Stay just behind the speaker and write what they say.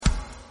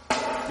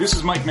This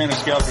is Mike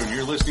Maniscalco, and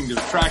you're listening to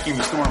the Tracking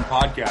the Storm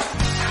podcast.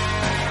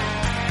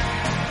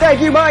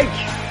 Thank you, Mike.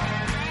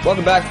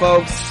 Welcome back,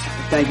 folks.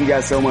 Thank you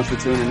guys so much for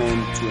tuning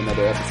in to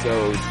another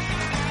episode.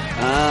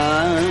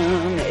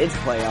 It's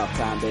playoff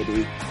time,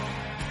 baby.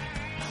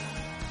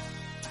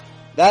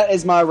 That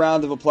is my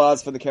round of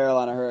applause for the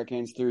Carolina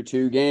Hurricanes through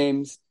 2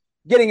 games.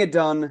 Getting it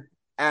done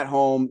at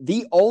home.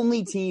 The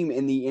only team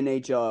in the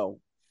NHL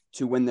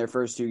to win their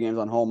first 2 games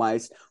on home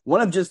ice.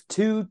 One of just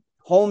 2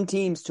 home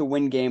teams to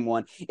win game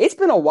 1. It's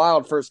been a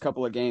wild first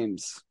couple of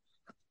games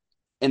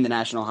in the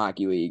National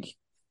Hockey League.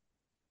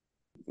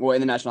 Well,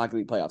 in the National Hockey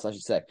League playoffs, I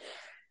should say.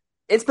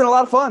 It's been a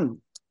lot of fun.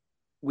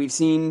 We've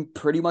seen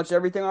pretty much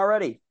everything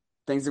already.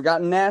 Things have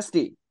gotten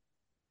nasty.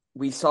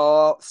 We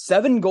saw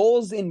 7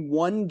 goals in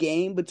 1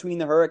 game between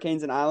the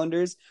Hurricanes and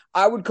Islanders.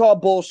 I would call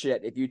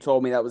bullshit if you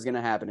told me that was going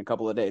to happen a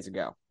couple of days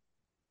ago.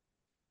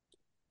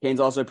 Canes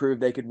also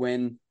proved they could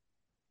win,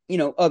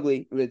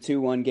 ugly with a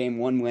 2-1 game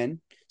 1 win.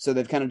 So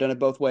they've kind of done it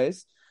both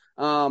ways.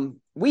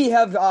 We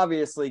have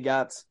obviously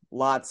got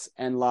lots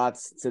and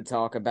lots to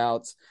talk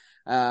about.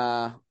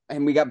 And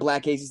we got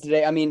Black Aces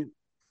today. I mean,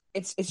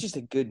 it's just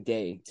a good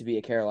day to be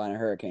a Carolina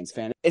Hurricanes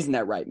fan. Isn't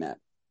that right, Matt?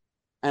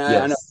 And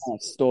yes. I know I kind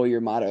of stole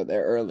your motto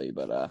there early,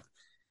 but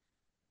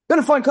been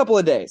a fun couple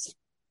of days.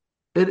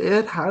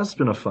 It has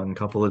been a fun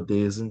couple of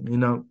days.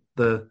 And,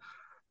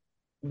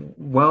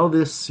 while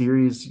this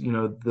series,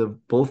 the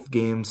both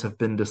games have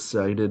been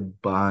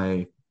decided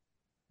by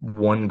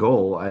 1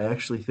 goal, I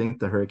actually think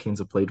the Hurricanes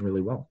have played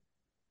really well.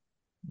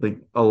 Like,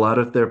 a lot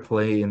of their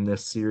play in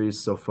this series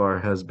so far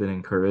has been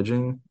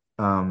encouraging.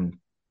 Obviously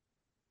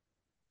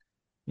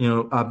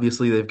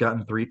they've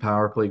gotten 3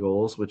 power play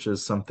goals, which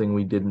is something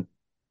we didn't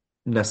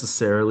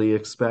necessarily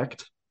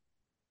expect,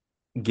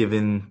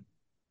 given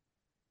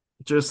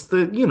just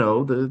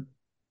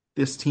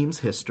this team's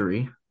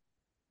history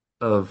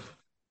of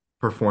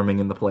performing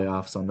in the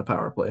playoffs on the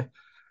power play.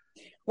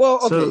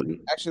 Well, okay, so,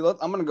 actually,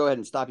 I'm going to go ahead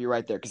and stop you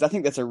right there, because I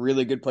think that's a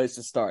really good place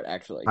to start,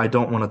 actually. I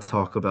don't want to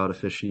talk about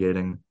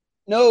officiating.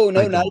 No,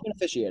 not even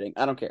officiating.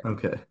 I don't care.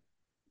 Okay.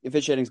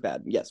 Officiating's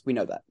bad. Yes, we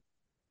know that.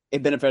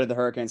 It benefited the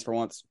Hurricanes for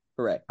once.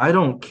 Hooray. I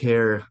don't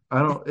care.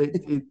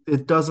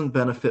 It doesn't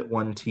benefit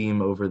one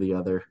team over the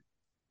other.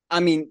 I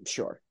mean,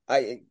 sure.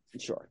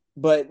 Sure.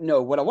 But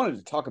no, what I wanted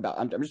to talk about,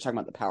 I'm just talking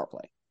about the power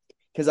play.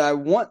 Because I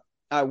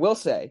will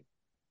say,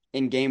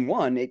 in game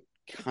 1, it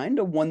kind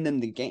of won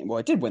them the game. Well,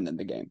 it did win them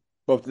the game.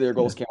 Both of their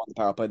goals came on the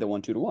power play. They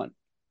won 2-1.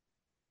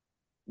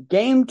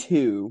 Game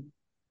 2,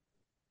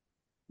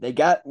 they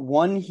got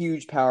 1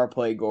 huge power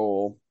play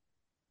goal.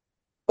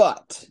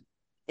 But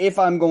if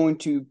I'm going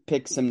to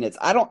pick some nits,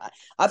 I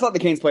thought the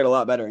Canes played a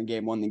lot better in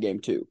game 1 than game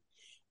 2.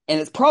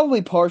 And it's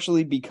probably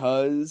partially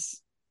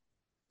because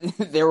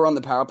they were on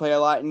the power play a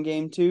lot in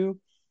game 2.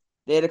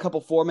 They had a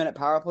couple 4-minute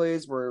power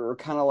plays where we're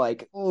kind of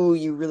like, ooh,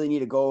 you really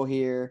need a goal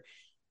here.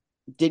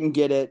 Didn't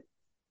get it.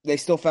 They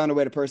still found a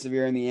way to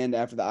persevere in the end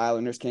after the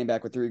Islanders came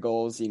back with 3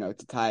 goals, to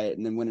tie it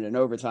and then win it in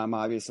overtime,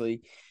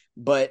 obviously.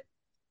 But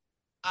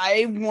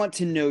I want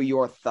to know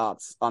your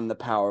thoughts on the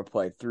power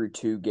play through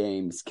 2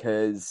 games,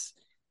 because,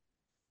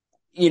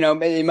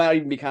 it might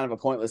even be kind of a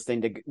pointless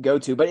thing to go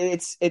to, but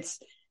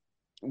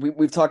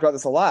we've talked about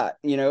this a lot.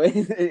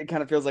 It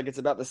kind of feels like it's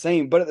about the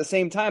same, but at the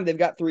same time, they've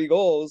got 3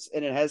 goals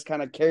and it has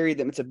kind of carried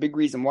them. It's a big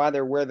reason why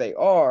they're where they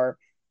are,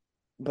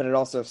 but it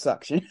also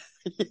sucks. You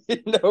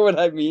know what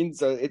I mean?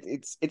 So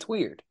it's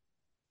weird.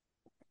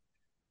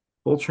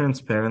 Full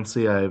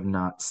transparency, I have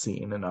not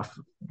seen enough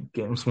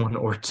games 1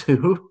 or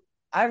 2.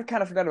 I've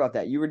kind of forgot about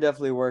that. You were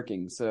definitely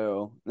working,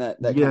 so that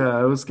yeah,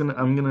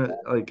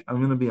 I'm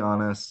gonna be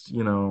honest,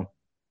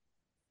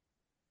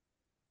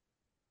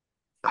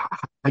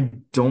 I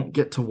don't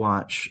get to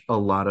watch a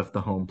lot of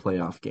the home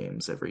playoff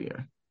games every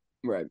year.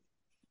 Right.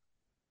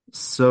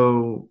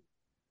 So,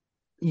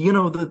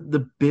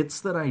 the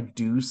bits that I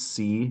do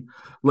see,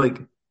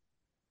 like,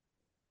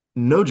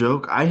 no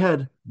joke, I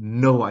had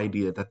no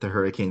idea that the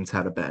Hurricanes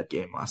had a bad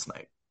game last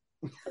night.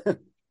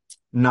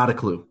 Not a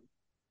clue.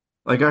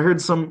 Like,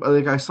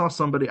 I saw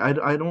somebody, I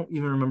don't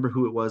even remember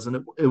who it was,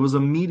 and it was a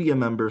media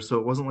member, so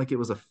it wasn't like it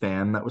was a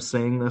fan that was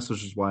saying this,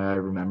 which is why I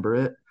remember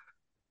it,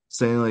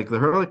 saying, like, the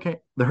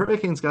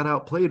Hurricanes got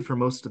outplayed for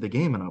most of the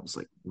game, and I was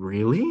like,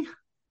 really?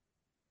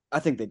 I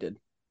think they did.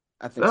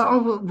 I think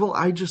so. Well,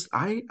 I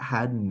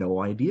had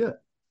no idea.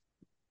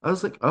 I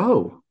was like,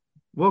 oh,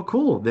 well,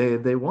 cool.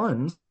 They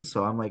won,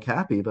 so I'm, like,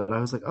 happy, but I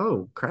was like,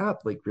 oh,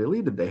 crap, like,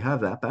 really? Did they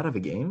have that bad of a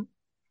game?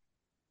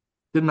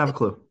 Didn't have a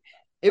clue.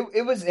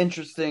 It was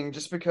interesting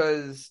just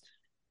because,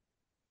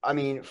 I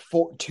mean,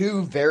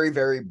 2 very,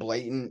 very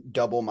blatant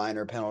double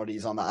minor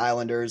penalties on the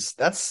Islanders.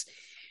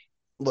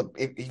 Look,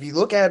 if you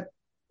look at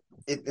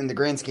it in the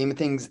grand scheme of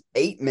things,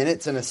 8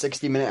 minutes in a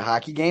 60-minute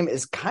hockey game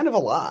is kind of a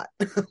lot.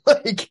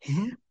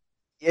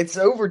 It's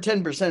over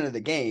 10% of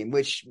the game,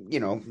 which,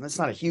 that's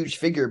not a huge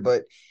figure,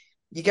 but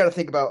you got to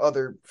think about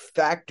other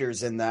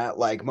factors in that,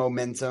 like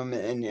momentum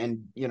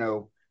and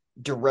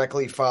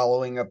directly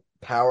following a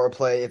power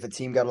play if a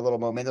team got a little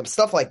momentum,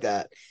 stuff like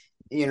that.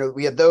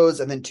 We had those,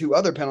 and then 2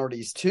 other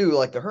penalties too.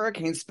 Like, the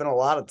Hurricanes spent a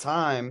lot of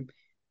time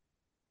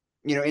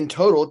in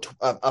total,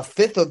 a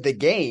fifth of the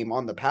game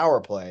on the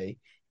power play.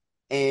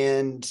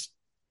 And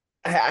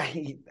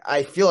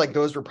I feel like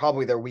those were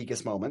probably their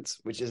weakest moments,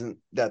 which isn't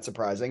that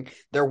surprising.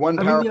 Their one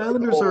I mean, power the play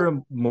Islanders are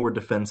goal, a more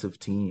defensive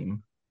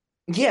team,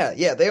 yeah,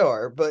 they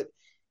are. But,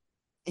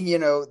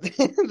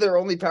 their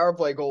only power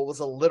play goal was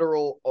a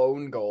literal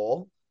own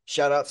goal.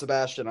 Shout out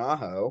Sebastian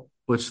Aho.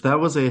 which that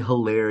was a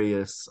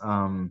hilarious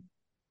own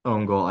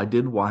goal. I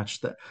did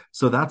watch that.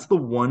 So that's the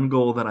one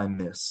goal that I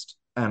missed.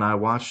 And I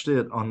watched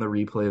it on the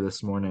replay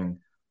this morning.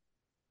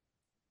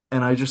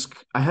 And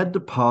I had to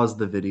pause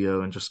the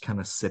video and just kind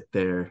of sit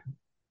there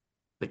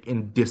like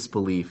in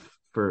disbelief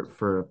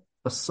for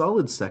a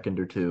solid second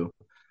or two.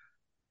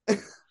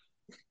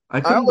 I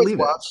couldn't believe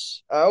it.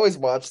 I always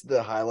watch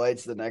the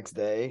highlights the next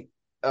day,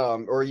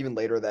 or even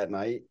later that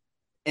night.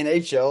 The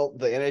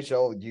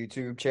NHL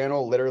YouTube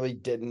channel literally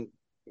didn't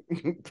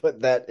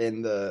put that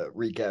in the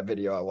recap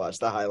video I watched,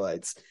 the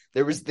highlights.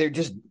 They're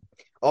just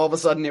all of a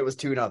sudden it was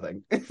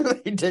 2-0.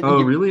 They didn't Oh,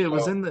 even really? show.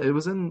 It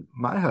was in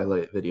my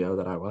highlight video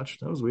that I watched.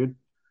 That was weird.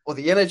 Well,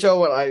 the NHL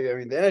one,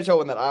 the NHL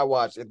one that I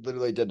watched, it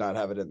literally did not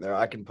have it in there.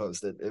 I can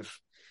post it if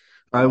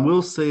I uh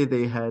will say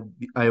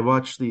I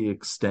watched the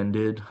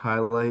extended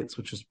highlights,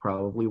 which is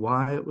probably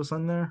why it was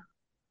on there.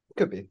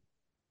 could be.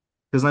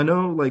 Because I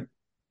know like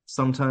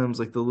sometimes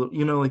like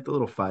like the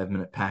little 5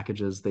 minute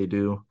packages they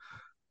do,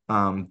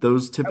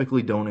 those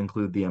typically don't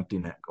include the empty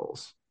net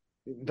goals.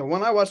 The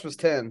one I watched was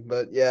 10,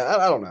 but yeah,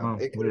 I don't know. Oh,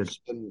 It could have weird.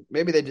 just been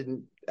maybe they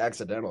didn't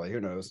accidentally. Who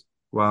knows?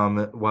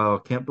 Wow,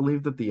 can't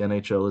believe that the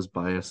NHL is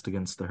biased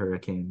against the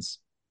Hurricanes.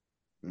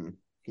 Mm,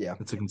 yeah.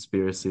 It's a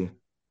conspiracy.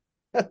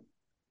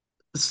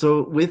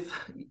 So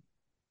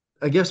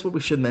I guess what we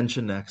should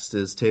mention next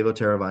is Teuvo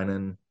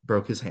Teravainen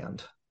broke his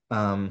hand.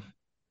 Um,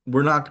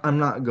 I'm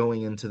not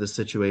going into the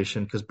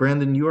situation because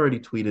Brandon, you already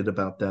tweeted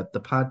about that. The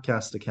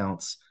podcast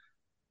accounts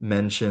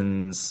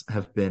mentions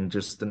have been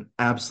just an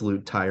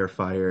absolute tire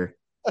fire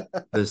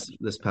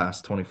this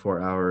past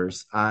 24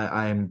 hours.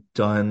 I'm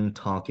done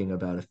talking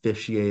about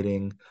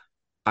officiating.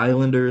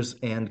 Islanders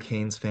and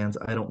Canes fans,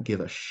 I don't give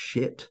a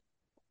shit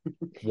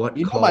what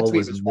My call tweet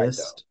was was right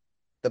though. missed.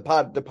 The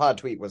pod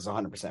tweet was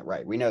 100%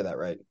 right. We know that,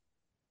 right?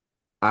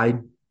 I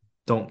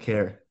don't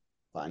care.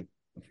 Fine.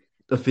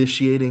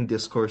 Officiating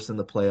discourse in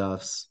the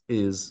playoffs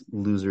is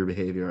loser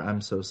behavior.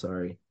 I'm so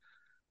sorry.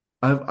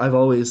 I've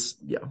always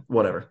yeah,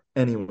 whatever.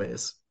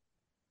 Anyways,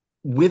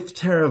 with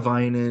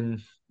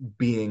Teravainen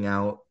being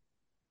out,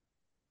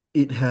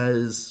 it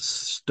has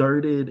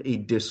started a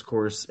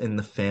discourse in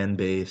the fan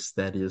base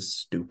that is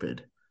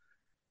stupid,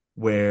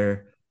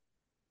 where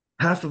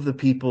half of the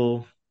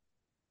people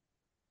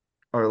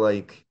are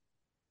like,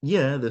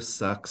 yeah, this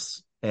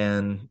sucks,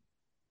 and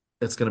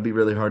it's going to be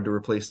really hard to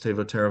replace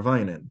Teuvo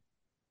Teravainen.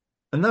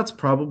 And that's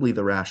probably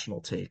the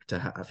rational take to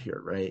have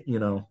here, right?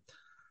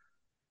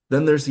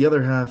 Then there's the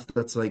other half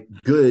that's like,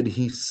 good,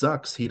 he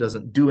sucks, he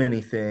doesn't do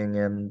anything,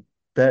 and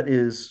that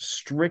is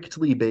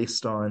strictly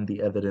based on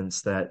the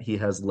evidence that he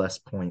has less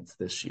points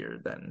this year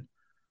than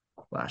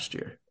last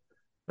year.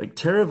 Like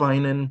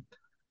Teravainen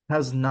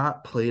has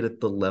not played at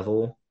the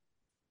level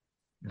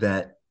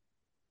that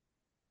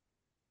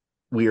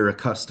we are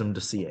accustomed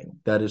to seeing.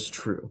 That is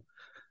true.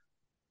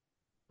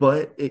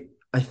 But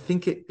I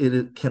think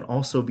it can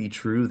also be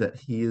true that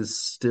he is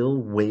still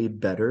way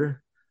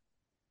better.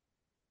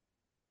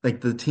 Like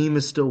the team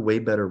is still way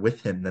better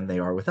with him than they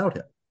are without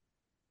him.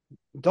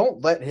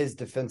 Don't let his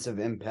defensive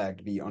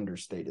impact be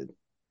understated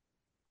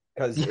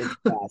because it's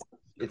massive.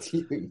 It's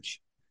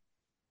huge.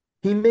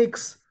 He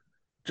makes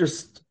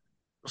just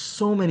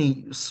so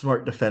many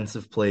smart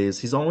defensive plays.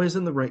 He's always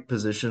in the right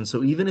position.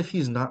 So even if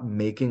he's not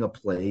making a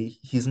play,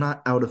 he's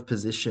not out of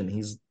position.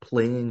 He's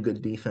playing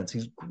good defense.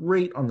 He's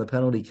great on the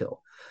penalty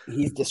kill.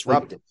 He's Like,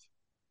 disruptive.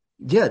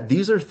 yeah,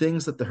 these are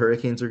things that the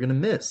Hurricanes are going to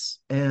miss.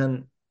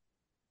 And,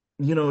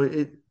 you know,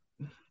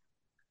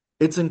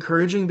 it's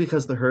encouraging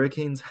because the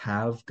Hurricanes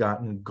have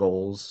gotten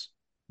goals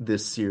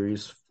this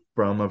series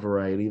from a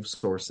variety of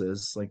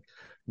sources. Like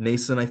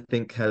Nason, I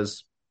think,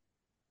 has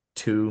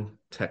two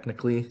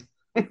technically.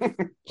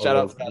 Shout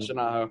out Although, Sebastian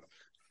Aho.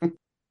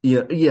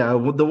 yeah,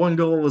 the one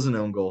goal was an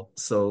own goal.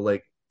 So,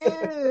 like,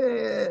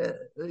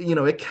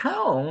 it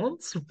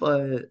counts,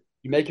 but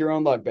You make your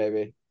own luck,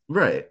 baby.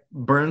 right.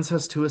 Burns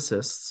has two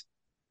assists,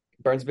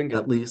 Burns been at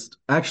good. least.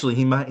 Actually,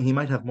 he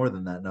might have more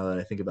than that now that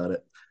I think about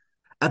it.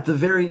 At the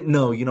very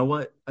no, you know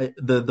what?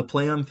 The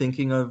play I'm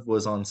thinking of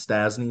was on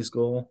Stasny's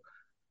goal,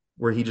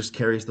 where he just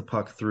carries the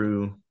puck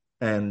through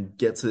and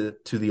gets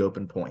it to the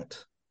open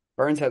point.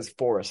 Burns has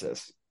 4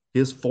 assists. He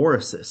has four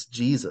assists.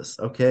 Jesus.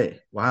 Okay.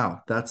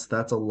 Wow. That's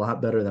a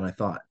lot better than I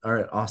thought. All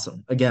right.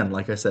 Awesome. Again,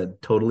 like I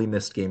said, totally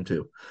missed game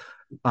two.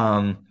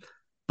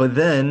 But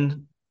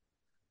then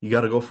you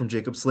got to go from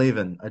Jacob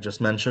Slavin. I just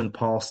mentioned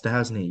Paul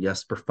Stasny,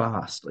 Jesper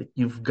Fast. Like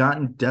you've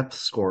gotten depth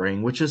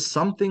scoring, which is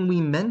something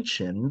we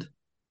mentioned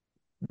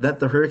that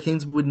the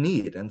Hurricanes would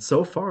need. And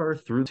so far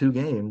through two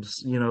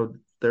games,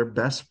 their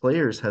best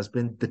players has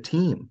been the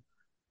team.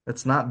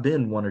 It's not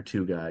been one or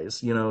two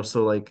guys,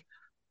 so like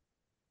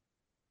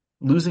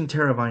losing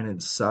Teravainen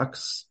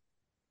sucks,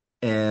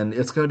 and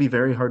it's going to be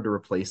very hard to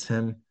replace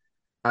him.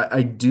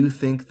 I do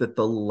think that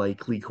the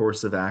likely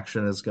course of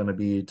action is going to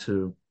be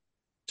to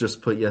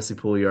just put Jesse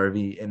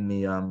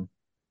Puljujärvi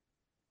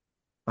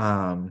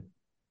um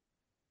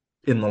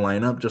in the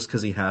lineup just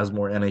because he has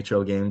more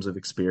NHL games of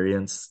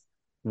experience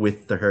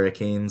with the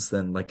Hurricanes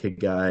than like a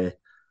guy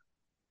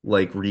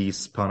like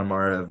Reese,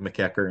 Ponomarev,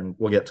 McEachern, and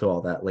we'll get to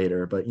all that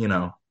later. But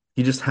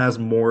he just has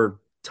more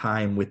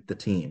time with the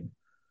team.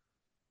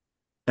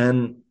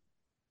 And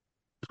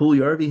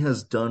Puljujärvi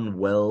has done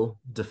well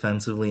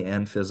defensively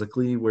and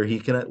physically, where he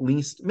can at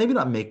least maybe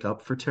not make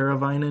up for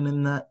Teravainen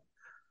in that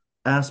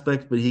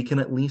aspect, but he can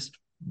at least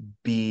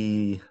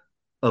be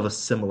of a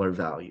similar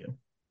value,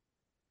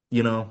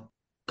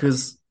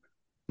 because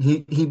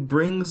he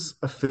brings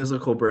a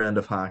physical brand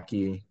of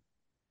hockey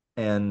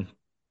and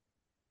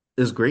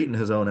is great in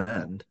his own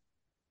end.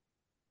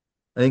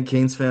 I think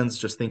Canes fans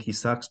just think he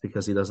sucks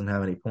because he doesn't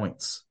have any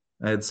points.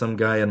 I had some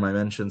guy in my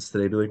mentions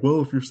today be like,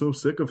 "Well, if you're so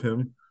sick of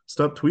him,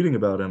 stop tweeting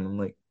about him." I'm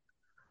like,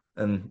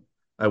 and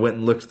I went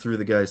and looked through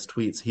the guy's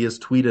tweets. He has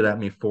tweeted at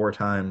me 4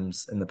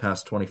 times in the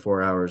past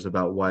 24 hours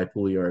about why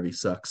Puljujärvi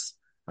sucks.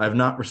 I've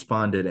not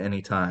responded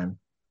any time.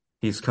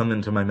 He's come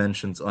into my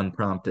mentions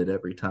unprompted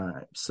every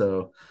time.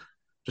 So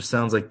just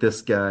sounds like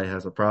this guy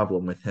has a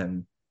problem with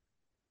him.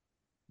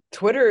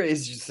 Twitter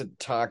is just a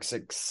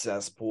toxic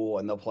cesspool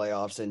in the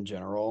playoffs in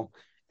general.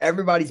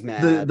 Everybody's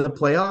mad. The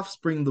playoffs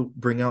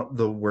bring out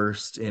the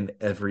worst in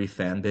every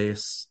fan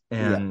base,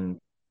 and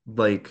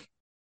like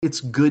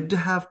it's good to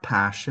have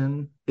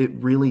passion. It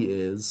really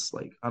is.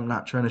 Like I'm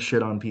not trying to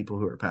shit on people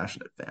who are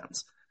passionate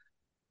fans.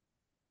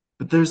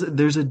 But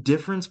there's a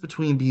difference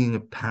between being a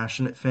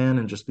passionate fan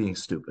and just being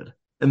stupid.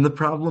 And the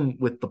problem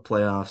with the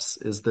playoffs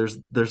is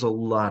there's a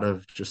lot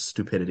of just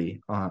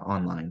stupidity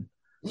online.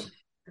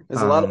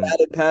 There's a lot of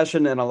added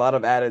passion and a lot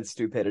of added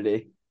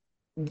stupidity.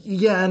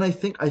 Yeah, and I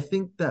think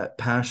that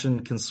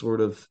passion can sort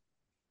of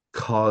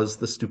cause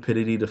the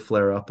stupidity to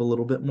flare up a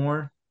little bit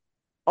more.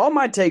 All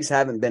my takes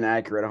haven't been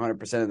accurate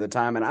 100% of the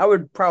time, and I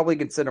would probably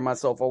consider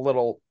myself a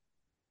little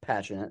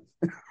passionate.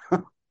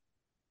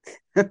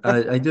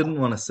 I didn't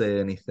want to say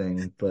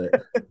anything, but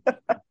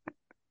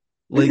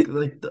like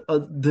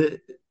the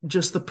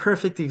just the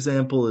perfect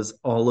example is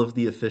all of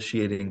the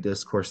officiating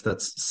discourse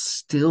that's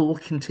still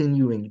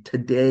continuing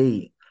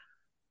today.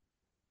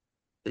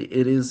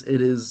 It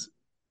is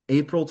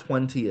April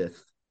 20th.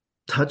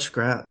 Touch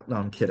grass. No,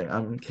 I'm kidding.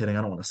 I'm kidding.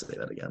 I don't want to say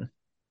that again.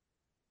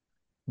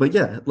 But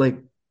yeah, like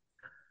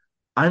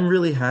I'm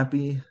really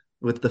happy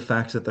with the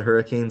fact that the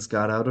Hurricanes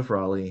got out of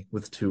Raleigh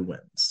with 2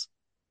 wins.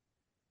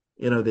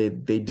 They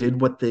did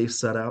what they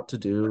set out to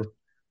do.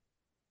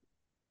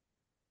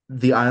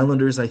 The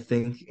Islanders, I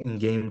think, in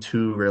game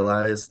 2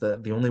 realized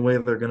that the only way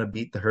they're going to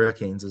beat the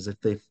Hurricanes is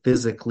if they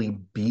physically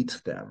beat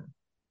them.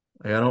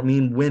 Like, I don't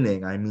mean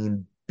winning, I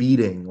mean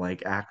beating,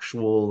 like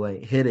actual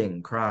like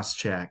hitting, cross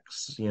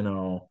checks,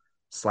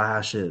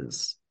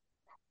 slashes.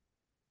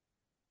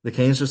 The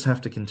Canes just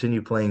have to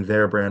continue playing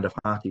their brand of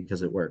hockey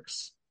because it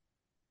works,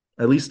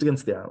 at least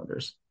against the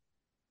Islanders.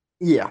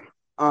 Yeah.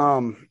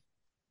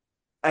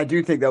 I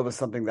do think that was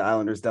something the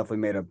Islanders definitely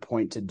made a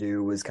point to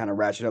do, was kind of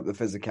ratchet up the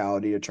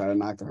physicality to try to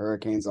knock the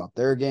Hurricanes off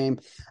their game.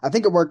 I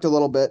think it worked a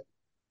little bit,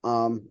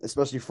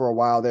 especially for a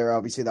while there.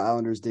 Obviously, the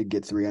Islanders did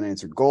get 3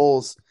 unanswered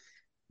goals,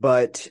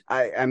 but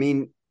I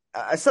mean,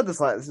 I said this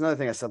last. It's another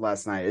thing I said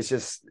last night. It's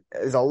just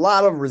there's a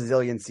lot of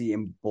resiliency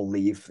and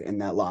belief in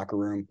that locker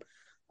room,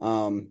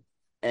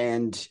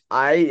 and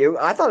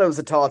I thought it was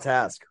a tall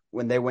task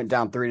when they went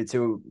down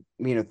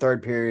 3-2.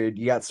 Third period,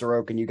 you got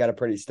Sorokin, you got a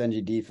pretty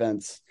stingy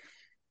defense.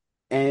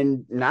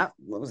 And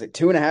what was it,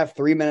 2.5,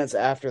 3 minutes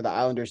after the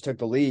Islanders took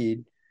the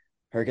lead,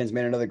 Hurricanes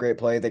made another great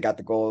play. They got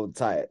the goal to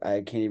tie it. I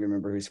can't even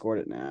remember who scored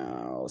it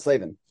now.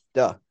 Slavin.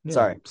 Duh. Yeah,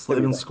 Sorry.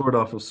 Slavin scored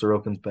off of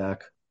Sorokin's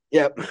back.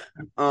 Yep.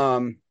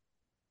 And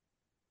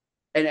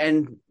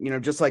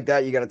just like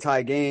that, you got a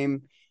tie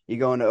game. You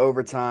go into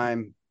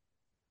overtime.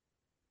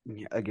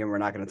 Again, we're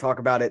not going to talk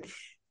about it.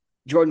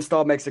 Jordan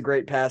Staal makes a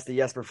great pass to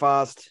Jesper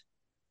Fast.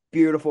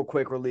 Beautiful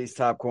quick release,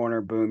 top corner.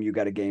 Boom, you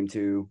got a game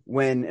 2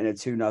 win and a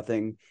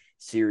 2-0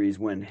 series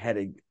win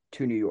heading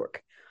to New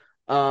York.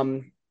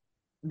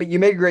 But you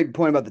make a great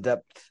point about the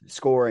depth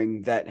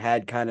scoring that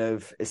had kind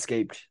of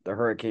escaped the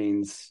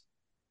Hurricanes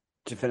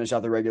to finish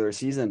out the regular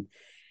season.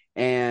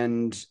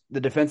 And the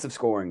defensive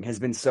scoring has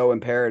been so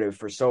imperative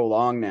for so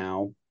long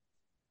now.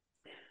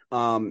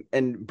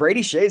 And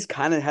Brady Shea's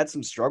kind of had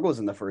some struggles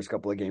in the first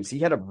couple of games. He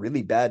had a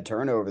really bad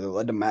turnover that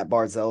led to Matt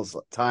Barzal's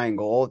tying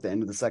goal at the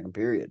end of the second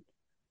period.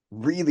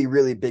 Really,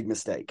 really big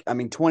mistake. I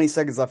mean, 20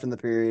 seconds left in the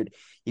period.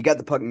 You got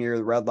the puck near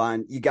the red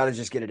line. You got to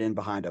just get it in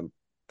behind him.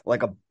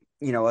 Like a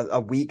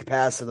weak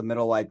pass to the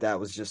middle like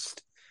that was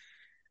just,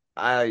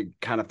 I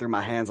kind of threw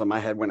my hands on my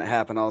head when it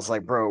happened. I was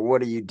like, bro,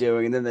 what are you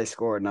doing? And then they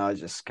scored. And I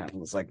just kind of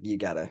was like, you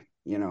got to,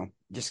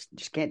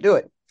 just can't do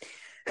it.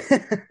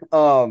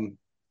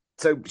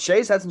 So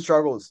Shea's had some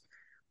struggles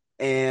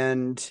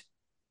and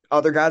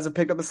other guys have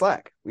picked up the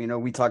slack.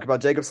 We talked about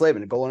Jacob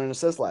Slavin, a goal and an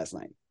assist last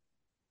night.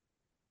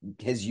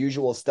 His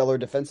usual stellar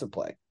defensive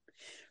play.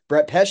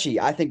 Brett Pesce,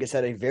 I think, has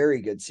had a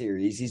very good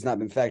series. He's not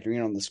been factoring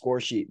in on the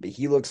score sheet, but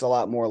he looks a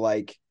lot more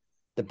like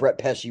the Brett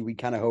Pesce we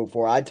kind of hope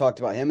for. I talked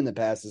about him in the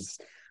past.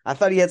 I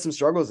thought he had some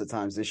struggles at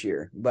times this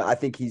year, but I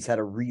think he's had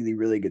a really,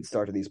 really good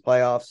start to these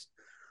playoffs.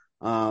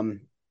 And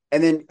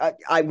then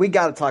we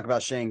got to talk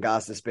about Shane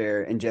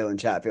Gostisbehere and Jalen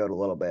Chatfield a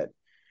little bit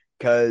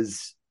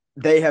because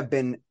they have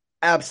been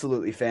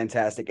absolutely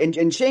fantastic.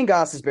 And Shane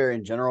Gostisbehere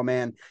in general,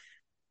 man,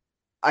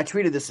 I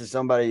tweeted this to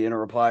somebody in a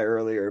reply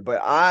earlier,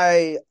 but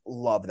I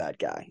love that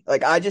guy.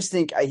 Like, I just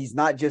think he's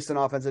not just an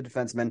offensive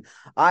defenseman.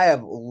 I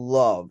have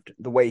loved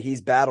the way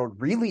he's battled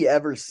really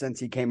ever since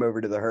he came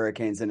over to the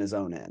Hurricanes in his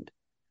own end.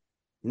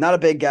 Not a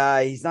big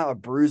guy. He's not a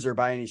bruiser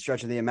by any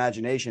stretch of the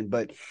imagination,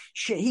 but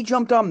shit, he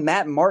jumped on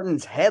Matt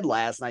Martin's head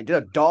last night, did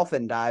a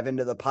dolphin dive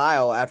into the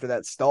pile after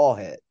that stall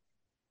hit.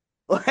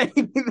 Like,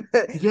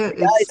 the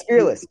guy's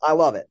fearless. I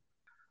love it.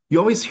 You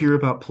always hear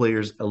about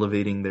players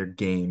elevating their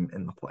game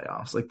in the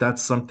playoffs. Like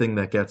that's something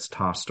that gets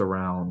tossed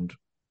around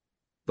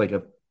like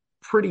a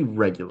pretty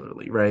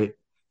regularly, right?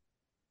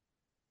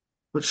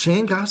 But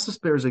Shane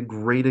Gostisbehere is a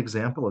great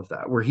example of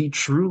that, where he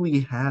truly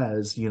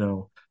has,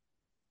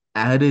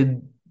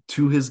 added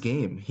to his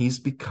game. He's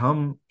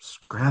become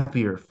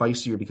scrappier,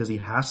 feistier because he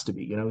has to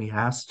be. He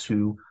has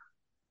to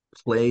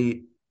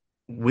play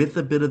with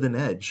a bit of an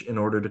edge in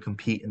order to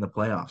compete in the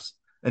playoffs.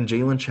 And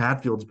Jalen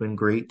Chatfield's been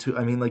great too.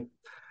 I mean, like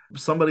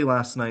somebody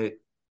last night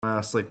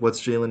asked, like, what's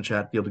Jalen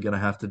Chatfield going to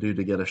have to do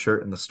to get a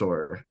shirt in the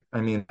store?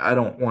 I mean, I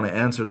don't want to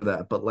answer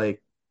that, but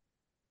like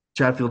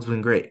Chatfield's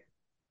been great.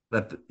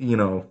 That,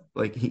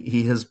 like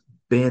he has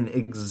been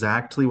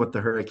exactly what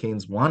the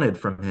Hurricanes wanted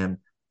from him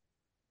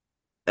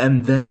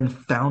and then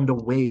found a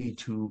way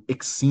to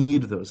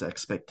exceed those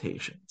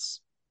expectations.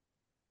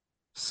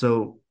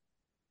 So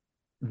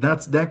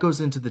that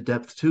goes into the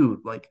depth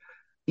too. Like,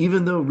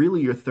 even though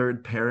really your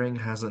third pairing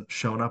hasn't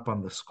shown up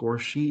on the score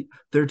sheet,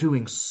 they're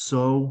doing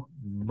so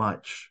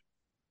much.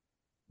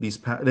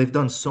 They've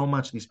done so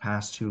much these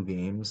past two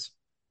games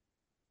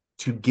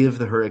to give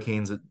the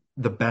Hurricanes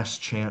the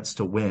best chance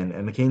to win,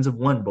 and the Canes have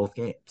won both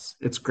games.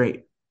 It's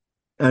great.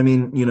 I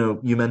mean,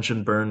 you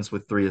mentioned Burns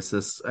with 3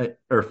 assists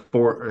or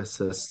 4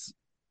 assists.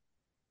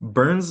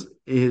 Burns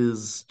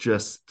is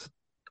just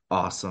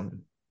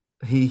awesome.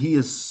 He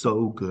is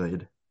so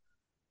good.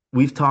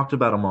 We've talked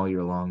about him all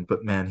year long,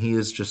 but man, he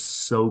is just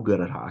so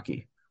good at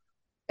hockey.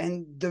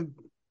 And the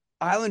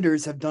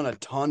Islanders have done a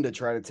ton to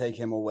try to take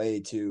him away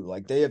too.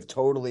 Like, they have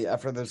totally,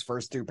 after those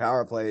first 2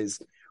 power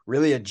plays,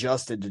 really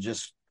adjusted to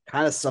just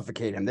kind of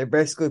suffocate him. They're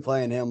basically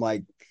playing him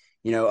like,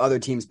 other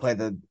teams play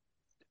the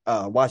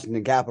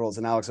Washington Capitals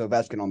and Alex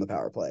Ovechkin on the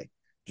power play.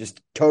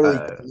 Just totally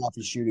off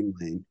his shooting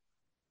lane.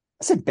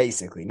 I said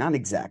basically, not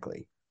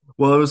exactly.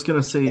 Well, I was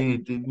going to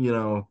say,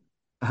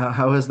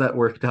 how has that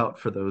worked out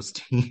for those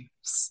teams?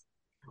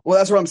 Well,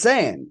 that's what I'm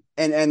saying.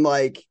 And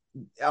like,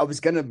 I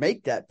was going to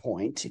make that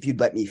point if you'd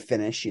let me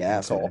finish, you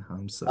asshole.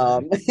 I'm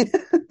sorry.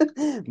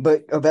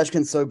 But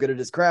Ovechkin's so good at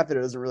his craft that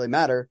it doesn't really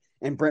matter.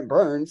 And Brent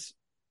Burns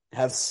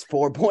has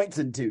 4 points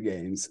in 2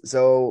 games.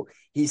 So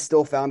he's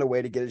still found a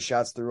way to get his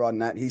shots through on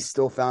net. He's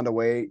still found a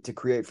way to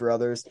create for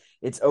others.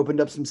 It's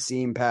opened up some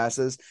seam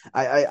passes.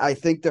 I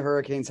think the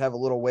Hurricanes have a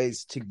little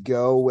ways to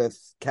go with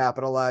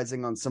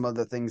capitalizing on some of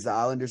the things the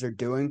Islanders are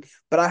doing,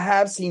 but I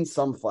have seen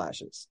some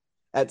flashes.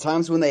 At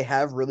times when they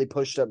have really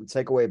pushed up to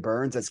take away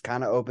Burns, it's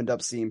kind of opened up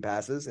seam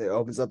passes. It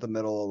opens up the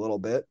middle a little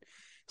bit.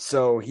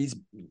 So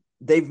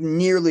they've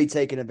nearly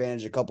taken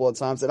advantage a couple of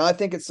times. And I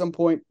think at some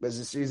point as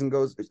the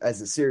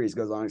series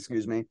goes on,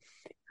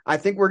 I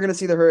think we're going to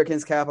see the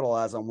Hurricanes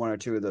capitalize on 1 or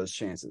 2 of those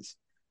chances.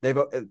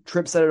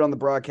 Tripp said it on the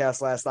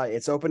broadcast last night.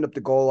 It's opened up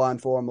the goal line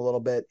for them a little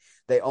bit.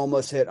 They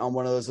almost hit on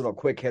one of those little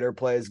quick hitter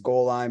plays,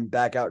 goal line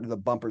back out to the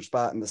bumper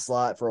spot in the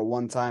slot for a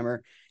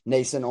one-timer.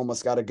 Nason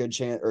almost got a good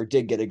chance, or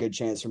did get a good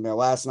chance from there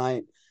last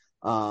night.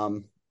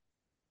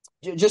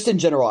 Just in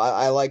general,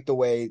 I like the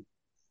way,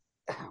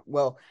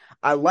 well,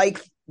 I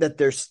like that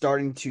they're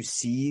starting to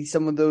see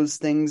some of those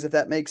things, if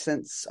that makes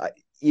sense.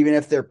 Even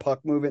if their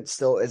puck movement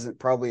still isn't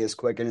probably as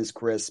quick and as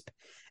crisp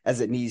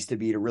as it needs to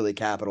be to really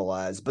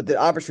capitalize, but the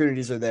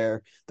opportunities are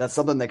there. That's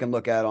something they can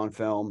look at on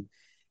film.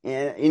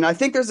 And I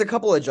think there's a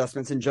couple of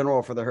adjustments in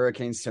general for the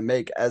Hurricanes to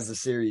make as the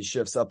series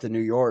shifts up to New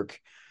York.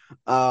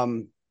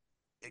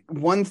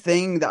 One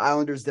thing the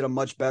Islanders did a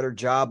much better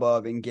job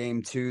of in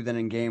game 2 than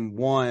in game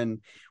 1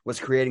 was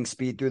creating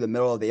speed through the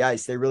middle of the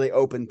ice. They really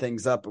opened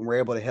things up and were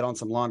able to hit on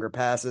some longer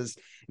passes,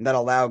 and that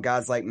allowed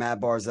guys like Matt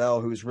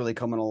Barzal, who's really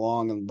coming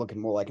along and looking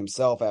more like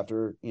himself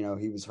after,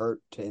 he was hurt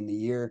to end the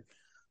year.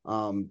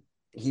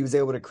 He was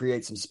able to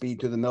create some speed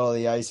through the middle of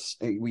the ice.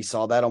 We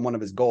saw that on one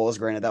of his goals.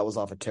 Granted, that was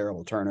off a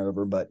terrible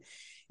turnover, but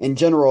in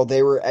general,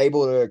 they were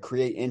able to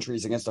create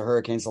entries against the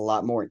Hurricanes a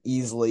lot more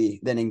easily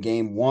than in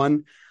game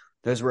 1.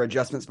 Those were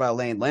adjustments by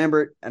Lane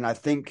Lambert, and I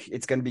think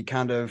it's going to be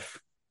kind of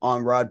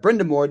on Rod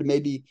Brind'Amour to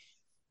maybe,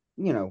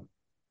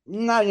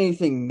 not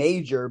anything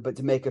major, but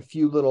to make a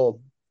few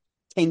little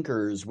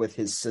tinkers with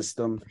his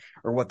system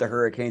or what the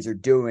Hurricanes are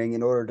doing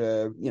in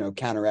order to,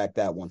 counteract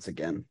that once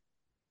again.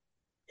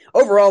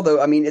 Overall,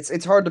 though, I mean,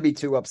 it's hard to be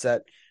too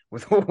upset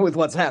with with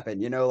what's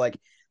happened. Like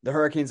the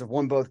Hurricanes have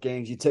won both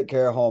games. You took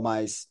care of home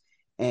ice.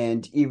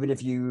 And even if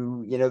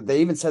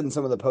they even said in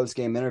some of the post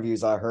game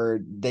interviews I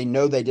heard, they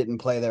know they didn't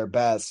play their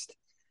best.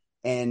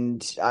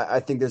 And I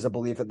think there's a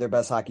belief that their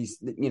best hockey,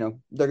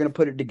 they're going to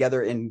put it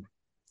together and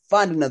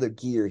find another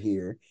gear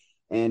here.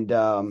 And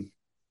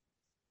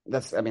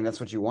that's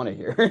what you want to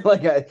hear.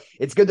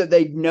 It's good that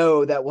they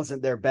know that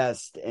wasn't their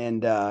best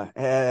and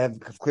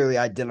have clearly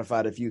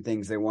identified a few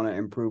things they want to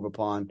improve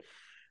upon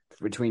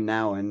between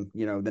now and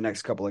the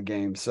next couple of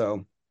games.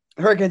 So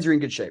Hurricanes are in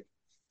good shape.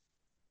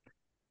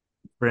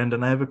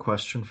 Brandon, I have a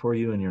question for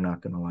you, and you're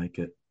not going to like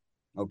it.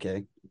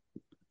 Okay.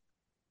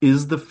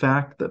 Is the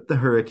fact that the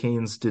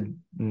Hurricanes did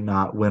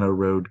not win a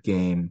road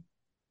game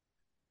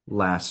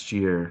last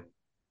year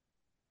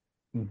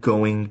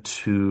going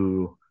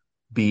to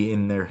be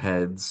in their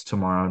heads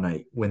tomorrow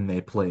night when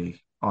they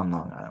play on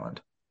Long Island?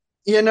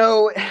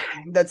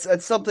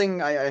 That's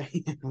something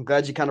I'm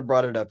glad you kind of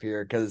brought it up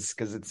here because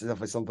it's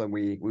definitely something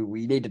we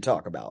need to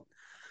talk about.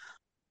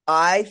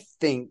 I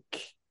think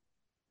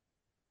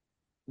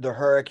the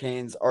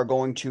Hurricanes are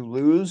going to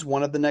lose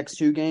one of the next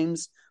two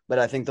games, but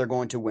I think they're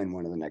going to win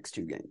one of the next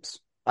two games.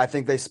 I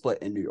think they split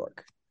in New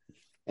York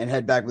and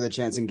head back with a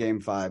chance in Game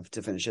 5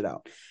 to finish it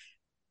out.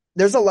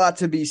 There's a lot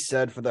to be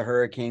said for the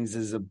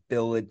Hurricanes'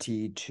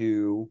 ability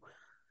to,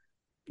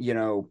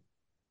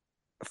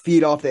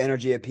 feed off the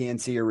energy at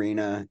PNC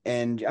Arena.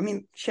 And I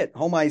mean, shit,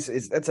 home ice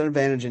that's an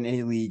advantage in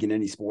any league, in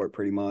any sport,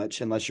 pretty much,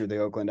 unless you're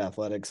the Oakland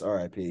Athletics,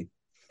 RIP.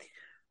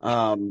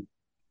 Topical.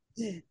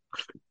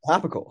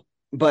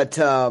 But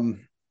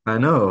I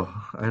know.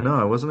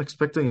 I wasn't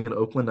expecting an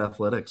Oakland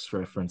Athletics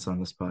reference on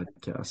this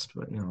podcast,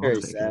 but I'll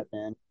very take sad, it.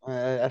 man.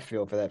 I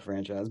feel for that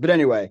franchise. But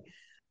anyway,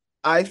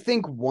 I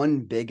think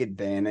one big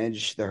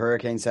advantage the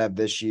Hurricanes have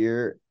this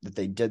year that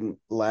they didn't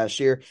last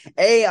year.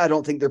 I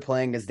don't think they're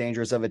playing as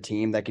dangerous of a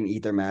team that can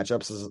eat their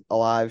matchups as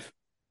alive.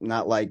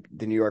 Not like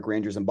the New York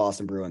Rangers and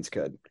Boston Bruins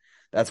could.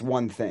 That's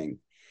one thing.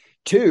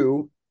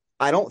 Two,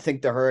 I don't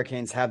think the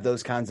Hurricanes have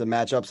those kinds of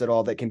matchups at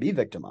all that can be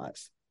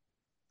victimized.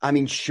 I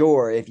mean,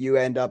 sure, if you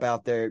end up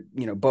out there,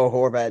 Bo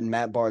Horvat and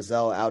Matt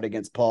Barzal out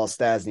against Paul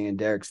Stastny and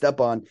Derek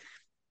Stepan,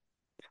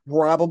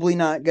 probably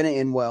not going to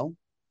end well.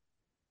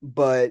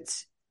 But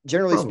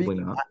generally Probably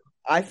speaking, not.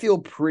 I feel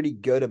pretty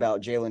good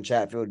about Jalen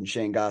Chatfield and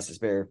Shane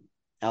Gostisbehere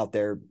out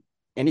there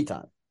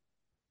anytime.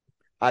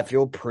 I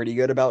feel pretty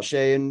good about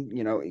Shea, and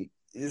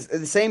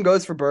the same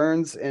goes for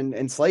Burns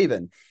and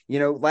Slavin.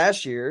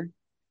 Last year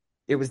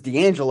it was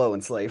DeAngelo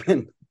and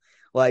Slavin.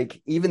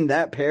 Like even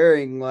that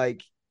pairing,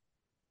 like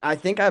I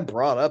think I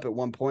brought up at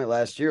one point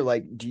last year,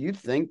 like, do you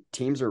think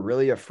teams are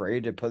really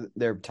afraid to put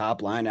their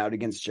top line out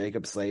against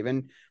Jacob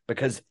Slavin?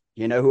 Because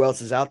you know who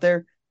else is out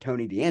there?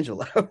 Tony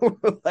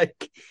DeAngelo.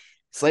 Like,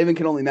 Slavin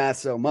can only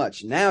mask so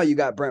much. Now you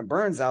got Brent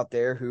Burns out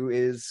there who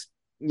is,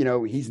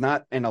 he's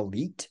not an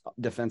elite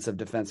defensive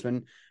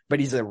defenseman,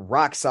 but he's a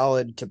rock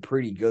solid to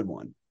pretty good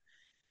one.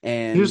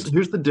 And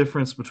Here's the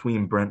difference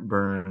between Brent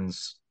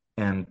Burns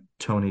and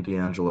Tony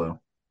DeAngelo.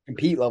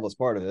 compete level is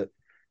part of it.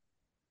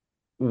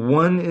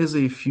 One is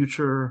a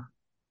future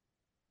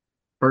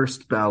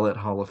first ballot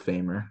Hall of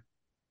Famer.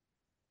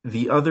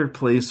 The other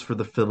plays for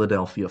the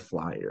Philadelphia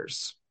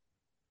Flyers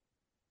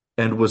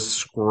and was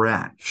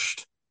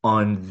scratched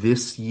on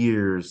this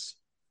year's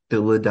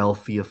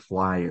Philadelphia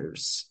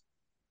Flyers.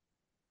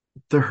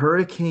 The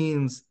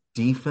Hurricanes'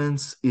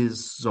 defense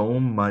is so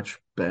much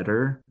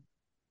better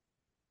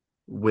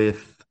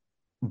with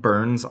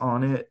Burns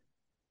on it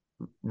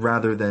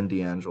rather than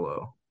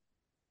DeAngelo.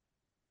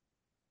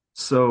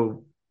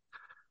 So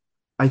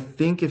I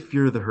think if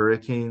you're the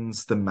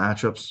Hurricanes, the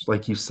matchups,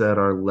 like you said,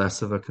 are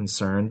less of a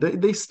concern.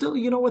 They still,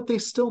 you know what, they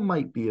still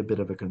might be a bit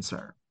of a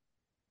concern.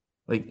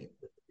 Like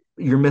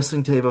you're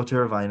missing Teuvo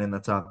Teravainen,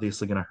 that's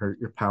obviously going to hurt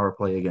your power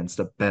play against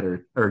a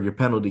better, or your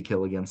penalty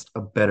kill against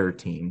a better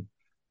team.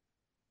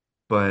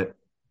 But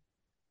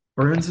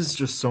Burns is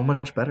just so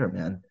much better,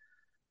 man.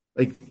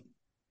 Like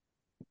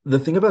the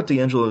thing about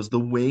DeAngelo is the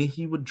way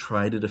he would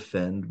try to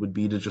defend would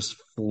be to just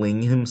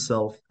fling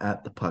himself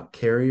at the puck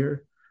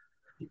carrier.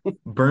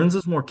 Burns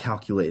is more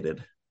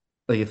calculated,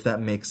 like if that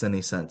makes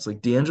any sense.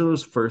 Like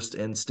DeAngelo's first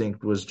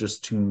instinct was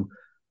just to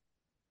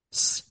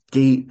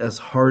skate as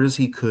hard as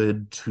he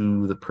could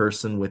to the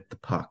person with the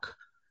puck.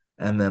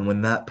 And then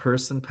when that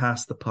person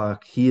passed the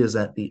puck, he is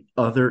at the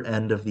other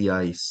end of the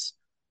ice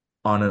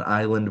on an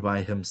island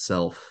by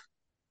himself.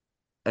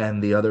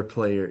 And the other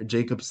player,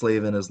 Jacob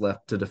Slavin, is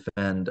left to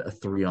defend a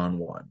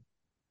 3-on-1.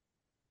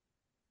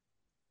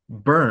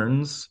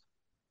 Burns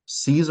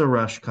sees a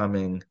rush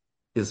coming,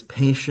 is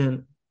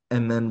patient,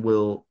 and then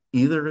will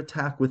either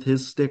attack with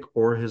his stick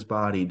or his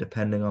body,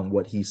 depending on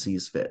what he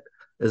sees fit.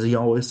 Is he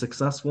always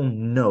successful?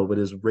 No, but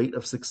his rate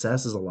of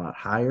success is a lot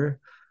higher.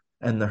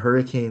 And the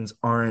Hurricanes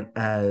aren't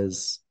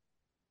as,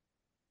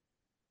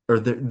 or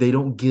they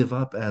don't give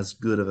up as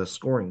good of a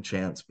scoring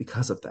chance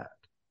because of that.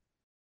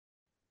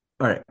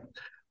 All right,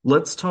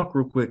 let's talk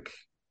real quick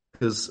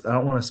because I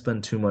don't want to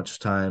spend too much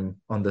time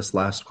on this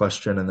last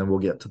question and then we'll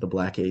get to the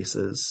Black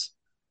Aces.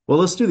 Well,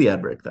 let's do the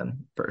ad break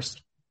then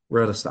first.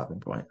 We're at a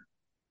stopping point.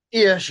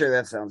 Yeah, sure,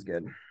 that sounds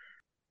good.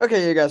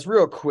 Okay, you guys,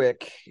 real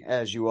quick,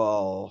 as you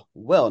all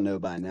well know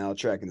by now,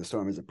 Tracking the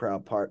Storm is a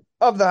proud part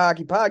of the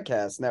Hockey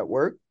Podcast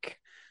Network.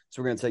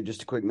 So we're going to take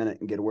just a quick minute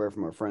and get a word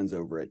from our friends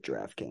over at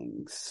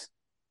DraftKings.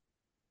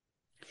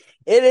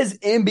 It is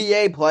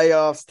NBA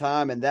playoffs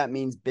time, and that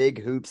means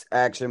big hoops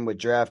action with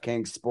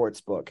DraftKings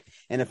Sportsbook,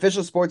 an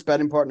official sports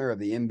betting partner of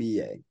the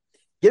NBA.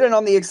 Get in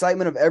on the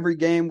excitement of every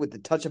game with the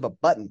touch of a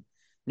button.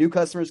 New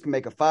customers can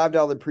make a $5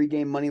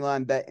 pregame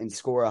moneyline bet and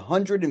score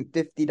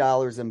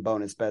 $150 in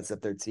bonus bets if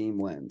their team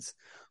wins.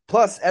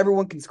 Plus,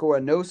 everyone can score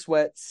a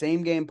no-sweat,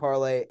 same-game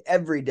parlay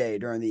every day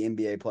during the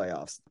NBA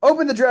playoffs.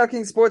 Open the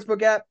DraftKings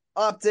Sportsbook app,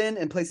 opt in,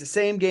 and place a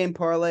same-game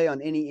parlay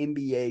on any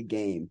NBA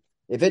game.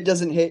 If it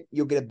doesn't hit,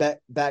 you'll get a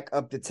bet back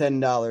up to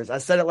 $10. I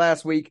said it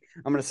last week.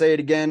 I'm going to say it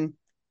again.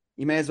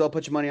 You may as well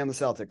put your money on the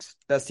Celtics,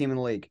 best team in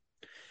the league.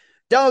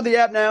 Download the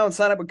app now and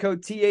sign up with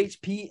code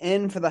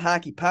THPN for the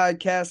Hockey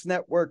Podcast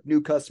Network.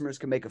 New customers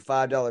can make a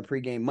 $5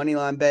 pregame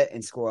moneyline bet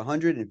and score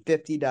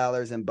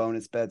 $150 in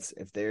bonus bets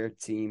if their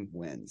team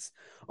wins.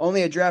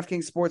 Only at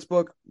DraftKings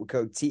Sportsbook with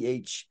code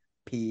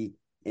THPN.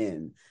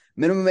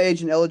 Minimum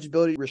age and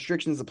eligibility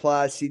restrictions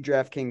apply. See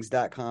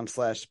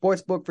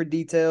DraftKings.com/sportsbook for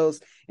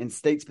details and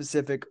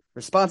state-specific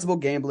responsible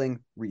gambling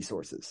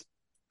resources.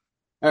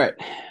 All right,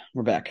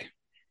 we're back.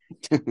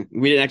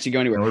 We didn't actually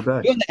go anywhere. And we're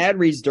back. We're doing the ad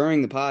reads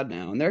during the pod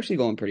now, and they're actually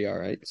going pretty all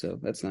right, so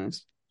that's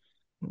nice.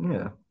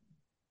 Yeah.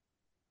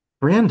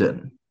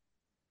 Brandon,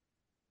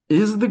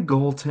 is the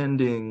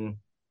goaltending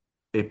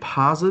a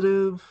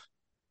positive,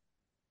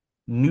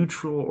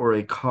 neutral, or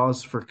a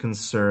cause for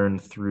concern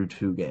through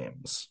two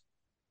games?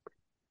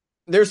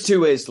 There's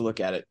two ways to look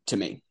at it to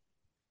me.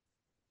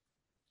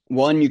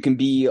 One, you can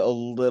be a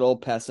little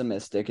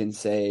pessimistic and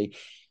say,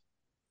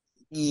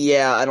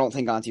 yeah, I don't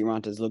think Antti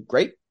Ranta's look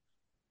great.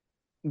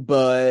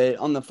 But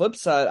on the flip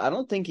side, I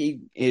don't think I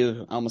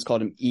almost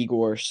called him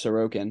Igor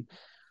Sorokin.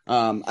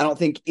 I don't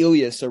think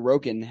Ilya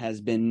Sorokin has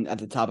been at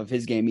the top of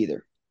his game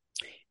either.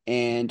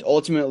 And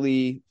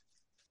ultimately,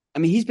 I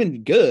mean, he's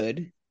been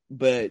good,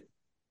 but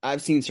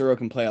I've seen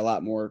Sorokin play a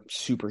lot more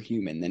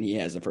superhuman than he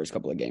has the first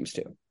couple of games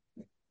too.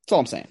 That's all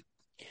I'm saying.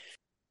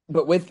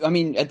 But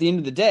at the end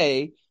of the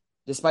day,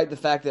 despite the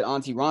fact that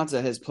Antti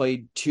Ranta has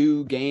played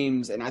 2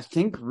 games, and I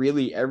think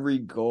really every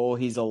goal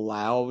he's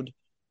allowed,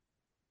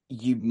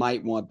 you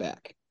might want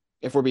back,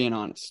 if we're being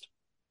honest.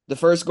 The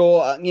first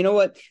goal, you know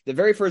what? The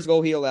very first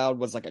goal he allowed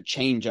was like a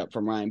change up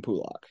from Ryan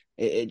Pulock.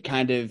 It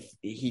kind of,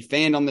 he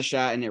fanned on the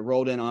shot and it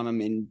rolled in on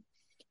him, and,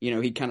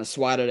 he kind of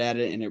swatted at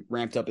it and it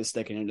ramped up his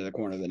stick and into the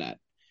corner of the net.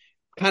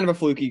 Kind of a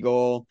fluky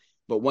goal,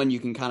 but one you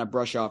can kind of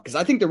brush off. Because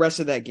I think the rest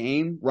of that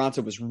game,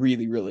 Ranta was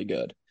really, really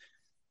good.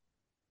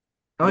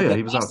 Oh, yeah,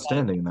 he was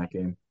outstanding in that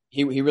game.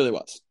 He really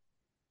was.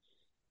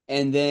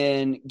 And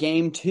then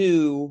game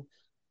 2,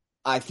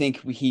 I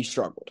think he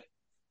struggled.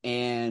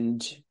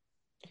 And,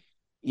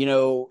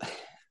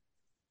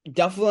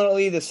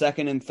 definitely the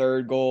second and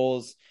third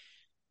goals,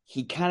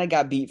 he kind of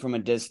got beat from a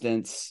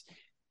distance.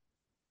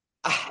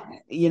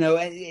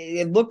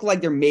 It looked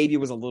like there maybe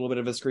was a little bit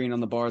of a screen on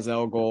the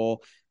Barzell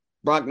goal.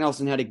 Brock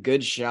Nelson had a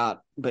good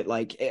shot, but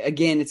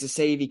again, it's a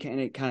save he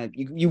kind of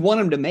you want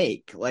him to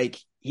make.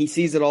 He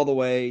sees it all the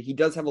way. He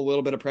does have a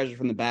little bit of pressure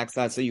from the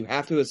backside, so you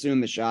have to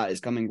assume the shot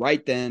is coming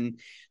right then.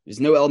 There's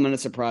no element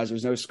of surprise.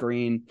 There's no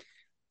screen.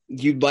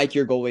 You'd like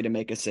your goalie to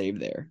make a save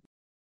there.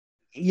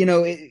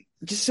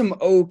 Just some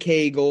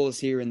okay goals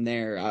here and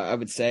there, I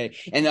would say.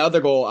 And the other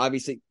goal,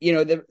 obviously,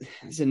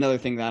 there's another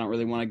thing that I don't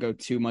really want to go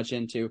too much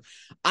into.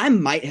 I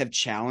might have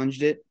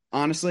challenged it,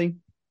 honestly,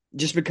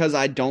 just because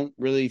I don't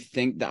really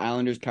think the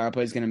Islanders' power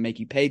play is going to make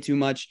you pay too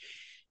much.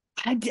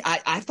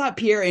 I thought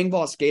Pierre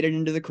Engvall skated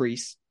into the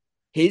crease.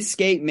 His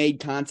skate made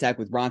contact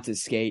with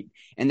Ranta's skate,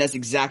 and that's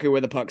exactly where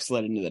the puck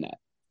slid into the net.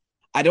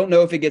 I don't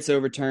know if it gets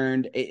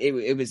overturned.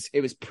 It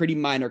was pretty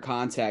minor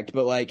contact,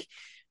 but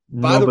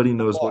nobody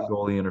knows what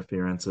goalie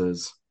interference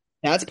is.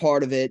 That's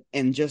part of it,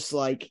 and just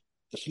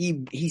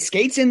he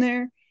skates in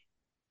there,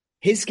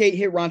 his skate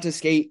hit Ranta's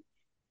skate,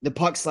 the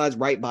puck slides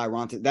right by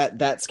Ranta.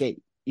 That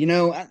skate,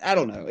 I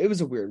don't know. It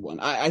was a weird one.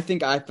 I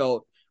think I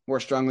felt more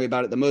strongly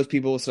about it than most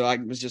people, so I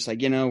was just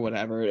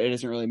whatever. It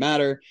doesn't really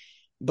matter,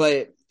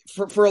 but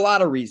for a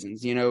lot of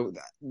reasons,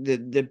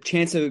 the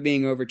chance of it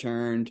being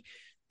overturned,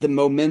 the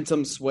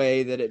momentum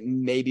sway that it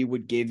maybe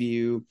would give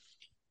you,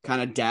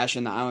 kind of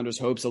dashing the Islanders'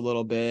 hopes a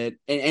little bit.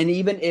 And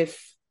even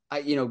if,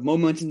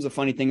 momentum's a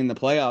funny thing in the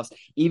playoffs,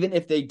 even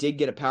if they did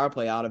get a power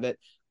play out of it,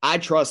 I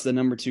trust the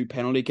number 2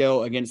 penalty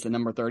kill against the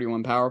number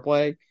 31 power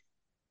play.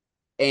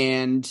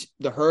 And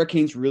the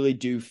Hurricanes really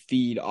do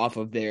feed off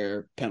of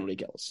their penalty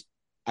kills.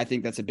 I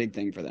think that's a big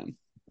thing for them.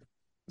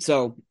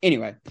 So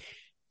anyway,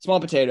 small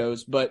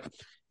potatoes, but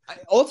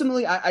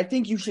ultimately, I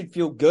think you should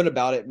feel good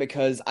about it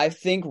because I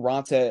think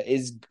Ranta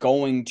is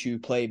going to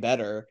play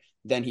better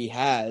than he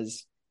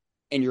has,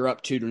 and you're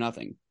up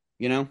 2-0,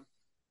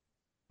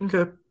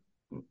 Okay.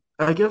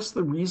 I guess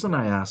the reason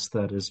I asked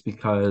that is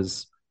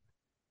because,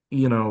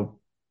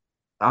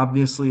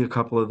 obviously a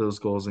couple of those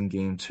goals in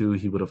game 2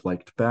 he would have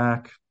liked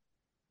back.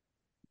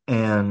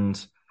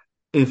 And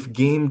if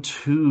game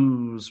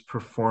two's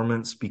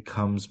performance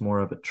becomes more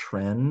of a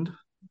trend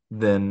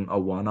than a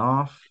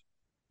one-off,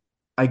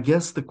 I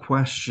guess the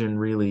question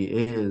really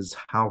is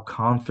how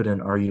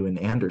confident are you in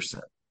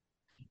Anderson?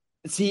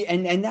 See,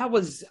 and that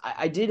was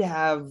I did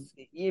have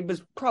it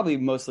was probably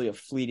mostly a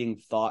fleeting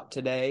thought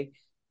today,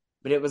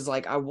 but it was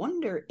like I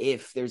wonder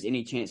if there's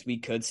any chance we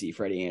could see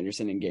Freddie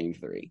Anderson in Game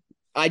 3.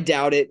 I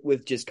doubt it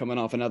with just coming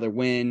off another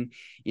win.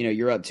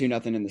 You're up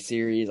 2-0 in the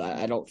series.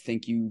 I don't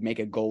think you make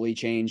a goalie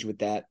change with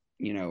that.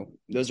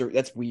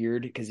 That's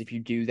weird because if you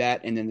do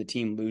that and then the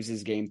team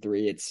loses Game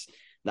 3, it's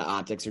the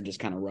optics are just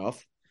kind of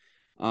rough.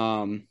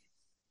 But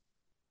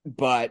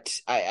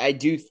I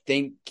do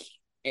think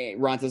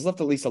Ronta's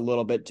left at least a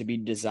little bit to be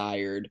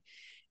desired.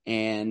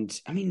 And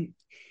I mean,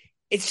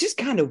 it's just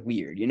kind of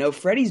weird.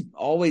 Freddie's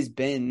always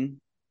been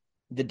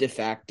the de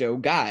facto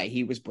guy.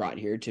 He was brought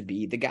here to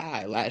be the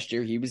guy. Last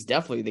year, he was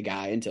definitely the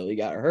guy until he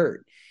got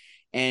hurt.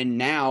 And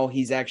now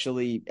he's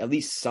actually at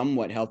least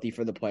somewhat healthy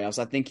for the playoffs.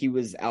 I think he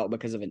was out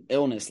because of an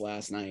illness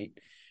last night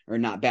or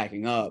not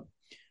backing up.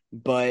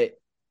 But,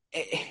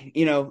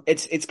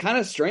 it's kind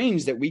of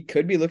strange that we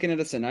could be looking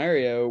at a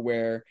scenario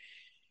where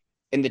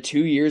in the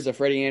 2 years of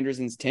Freddie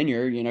Anderson's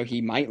tenure,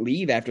 he might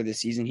leave after this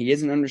season. He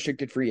is an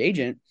unrestricted free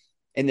agent.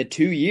 In the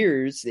 2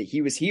 years that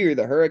he was here,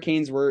 the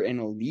Hurricanes were an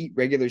elite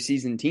regular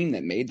season team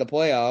that made the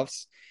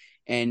playoffs.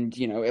 And,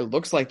 it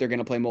looks like they're going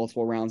to play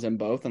multiple rounds in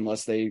both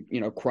unless they,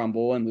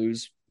 crumble and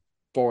lose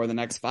 4 of the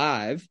next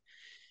 5.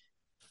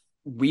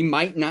 We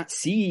might not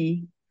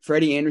see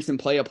Freddie Anderson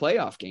play a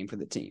playoff game for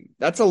the team.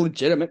 That's a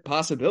legitimate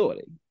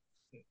possibility.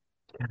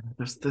 Yeah,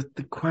 there's the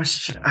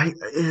question.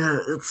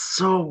 It's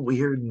so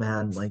weird,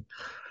 man. Like,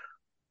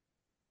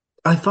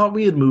 I thought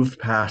we had moved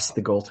past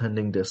the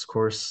goaltending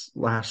discourse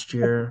last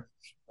year.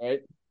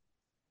 Right.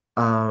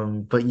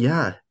 But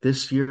yeah,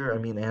 this year, I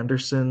mean,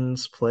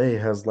 Anderson's play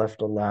has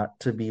left a lot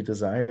to be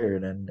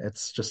desired, and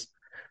it's just,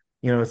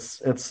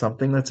 it's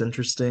something that's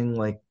interesting.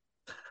 Like,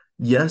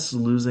 yes,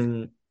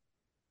 losing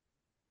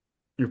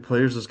your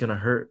players is going to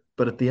hurt,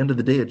 but at the end of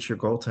the day, it's your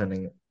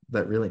goaltending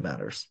that really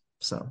matters.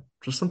 So,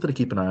 just something to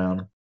keep an eye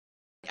on.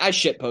 I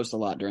shit post a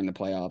lot during the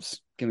playoffs.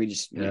 Can we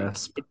just,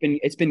 Yes.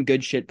 It's been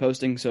good shit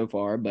posting so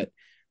far, but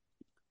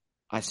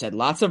I said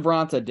lots of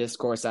Ronta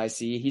discourse I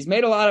see. He's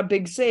made a lot of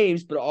big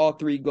saves, but all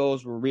 3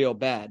 goals were real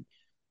bad.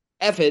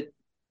 F it,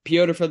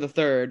 Piotr for the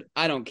third.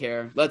 I don't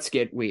care. Let's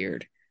get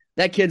weird.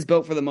 That kid's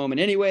built for the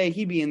moment anyway.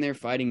 He'd be in there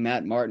fighting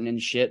Matt Martin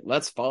and shit.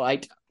 Let's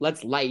fight.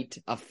 Let's light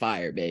a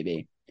fire,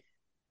 baby.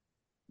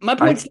 My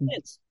point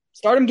stands.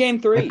 Start him Game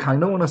 3. I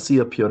kind of want to see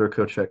a Pyotr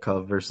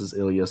Kochetkov versus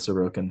Ilya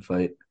Sorokin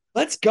fight.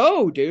 Let's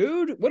go,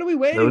 dude. What are we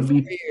waiting That would for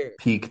be here?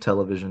 peak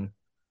television.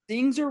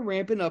 Things are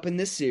ramping up in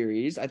this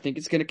series. I think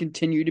it's going to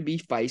continue to be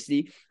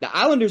feisty. The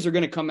Islanders are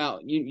going to come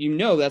out.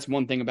 That's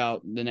one thing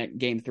about the next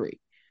Game 3.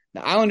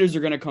 The Islanders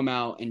are going to come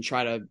out and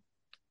try to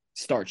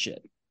start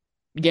shit.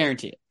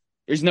 Guarantee it.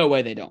 There's no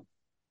way they don't.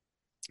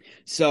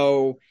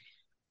 So,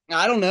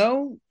 I don't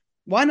know.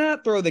 Why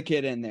not throw the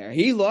kid in there?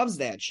 He loves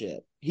that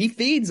shit. He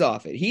feeds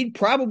off it. He'd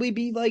probably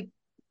be like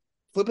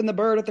flipping the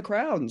bird at the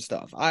crowd and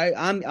stuff.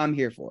 I'm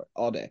here for it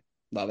all day.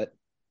 Love it.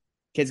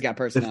 Kid's got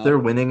personality. If they're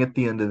winning at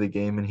the end of the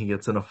game and he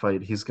gets in a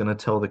fight, he's gonna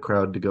tell the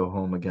crowd to go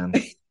home again.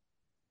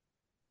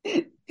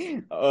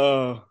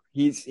 Oh,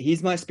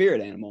 he's my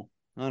spirit animal,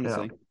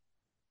 honestly. Yeah.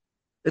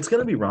 It's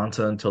gonna be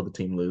Ronta until the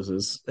team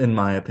loses, in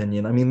my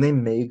opinion. I mean, they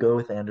may go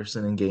with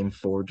Anderson in game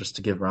 4 just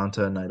to give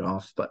Ronta a night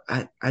off, but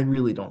I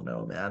really don't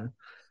know, man.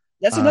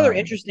 That's another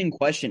interesting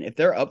question. If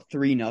they're up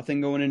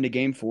 3-0 going into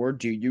Game 4,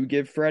 do you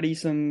give Freddie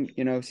some,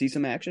 see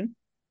some action?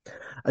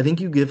 I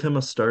think you give him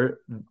a start,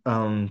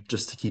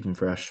 just to keep him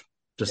fresh,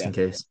 just in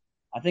case.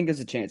 I think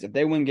there's a chance. If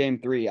they win Game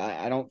 3,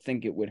 I don't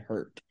think it would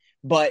hurt.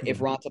 But if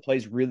Ronta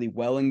plays really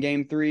well in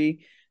Game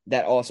 3,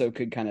 that also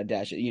could kind of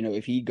dash it.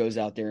 If he goes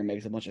out there and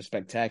makes a bunch of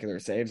spectacular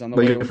saves on the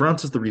way. But if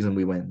Ronta's the reason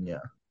we win,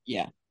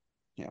 yeah.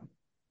 Yeah.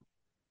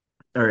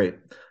 All right.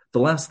 The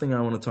last thing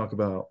I want to talk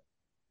about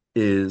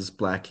is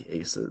Black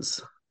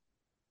Aces.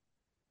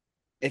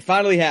 It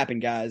finally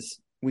happened, guys.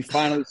 We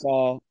finally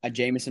saw a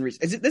Jamieson Reese.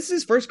 This is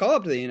his first call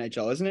up to the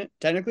NHL, isn't it?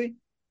 Technically,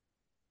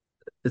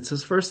 it's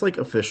his first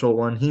official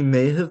one. He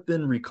may have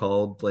been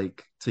recalled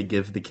to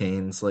give the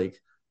Canes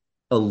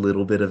a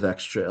little bit of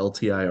extra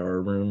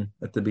LTIR room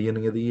at the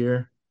beginning of the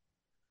year.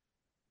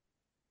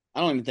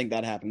 I don't even think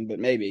that happened, but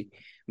maybe.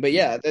 But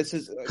yeah, this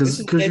is because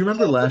you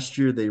remember last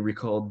year they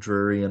recalled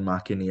Drury and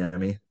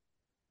Makiniemi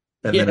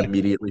and then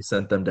immediately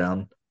sent them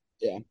down.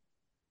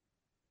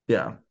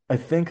 Yeah. I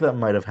think that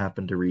might have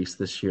happened to Reese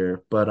this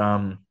year, but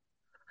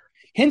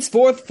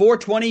henceforth,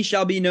 420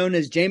 shall be known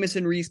as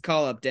Jamieson Reese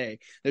call-up day.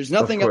 There's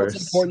nothing else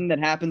important that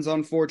happens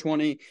on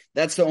 420.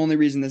 That's the only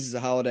reason this is a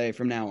holiday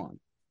from now on.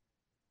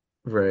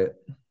 Right.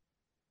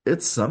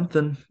 It's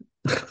something.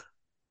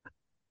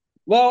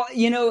 Well,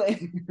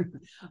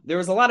 there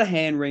was a lot of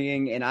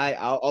hand-wringing, and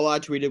all I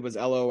tweeted was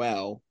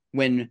LOL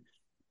when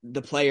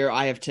the player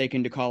I have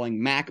taken to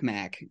calling Mac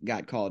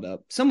got called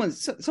up. Someone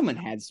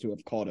has to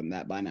have called him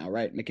that by now,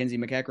 right? Mackenzie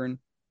McEachern?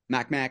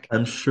 Mac.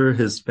 I'm sure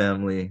his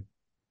family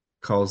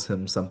calls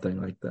him something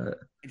like that.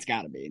 It's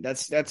got to be.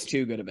 That's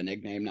too good of a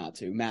nickname not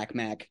to.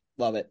 Mac.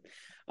 Love it.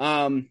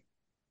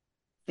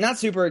 Not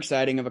super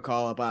exciting of a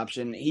call-up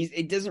option.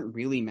 It doesn't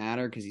really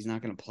matter because he's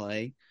not going to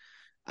play,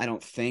 I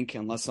don't think,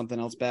 unless something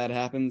else bad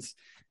happens.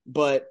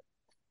 But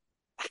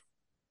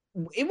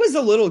it was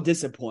a little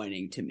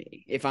disappointing to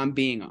me, if I'm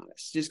being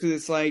honest, just because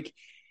it's like,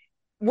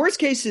 worst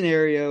case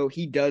scenario,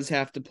 he does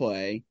have to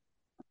play.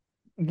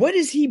 What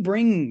does he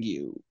bring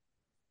you?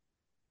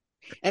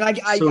 And I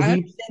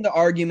understand the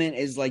argument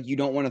is like you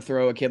don't want to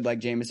throw a kid like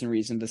Jamison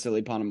Reese and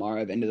Vasily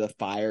Ponomarev into the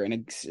fire,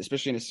 and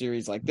especially in a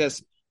series like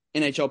this,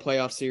 NHL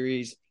playoff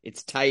series.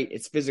 It's tight,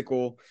 it's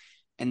physical,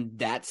 and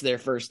that's their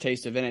first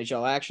taste of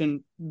NHL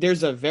action.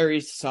 There's a very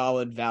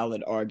solid,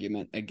 valid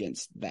argument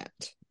against that.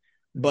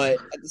 But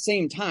at the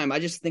same time, I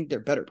just think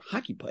they're better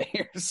hockey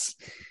players.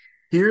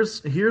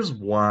 Here's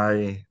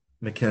why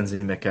Mackenzie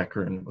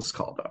MacEachern was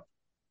called up.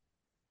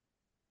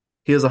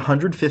 He has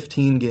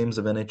 115 games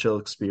of NHL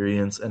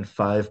experience and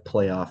 5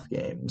 playoff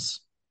games.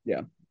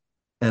 Yeah.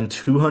 And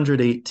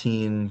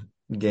 218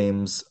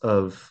 games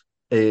of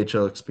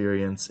AHL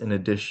experience in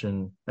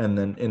addition, and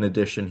then in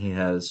addition he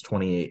has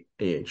 28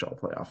 AHL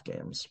playoff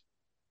games.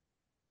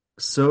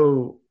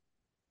 So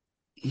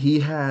he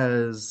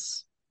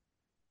has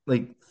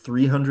like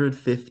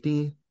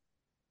 350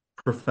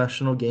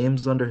 professional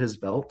games under his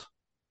belt,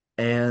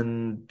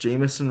 and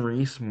Jamison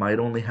Reese might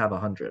only have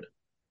 100.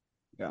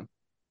 Yeah.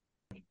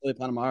 Vasily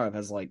Ponomarev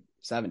has like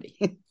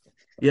 70.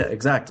 Yeah,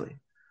 exactly.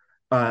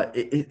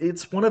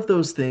 It's one of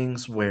those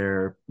things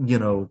where,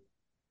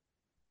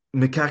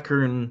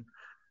 MacEachern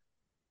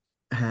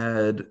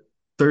had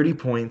 30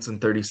 points in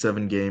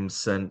 37 games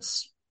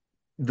since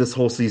this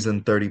whole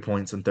season, 30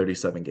 points in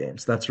 37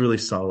 games. That's really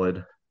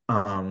solid.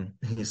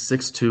 He's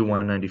 6'2",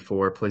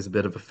 194, plays a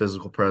bit of a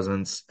physical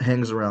presence,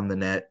 hangs around the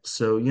net.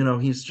 So,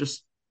 he's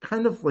just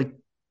kind of like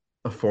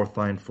a fourth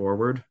line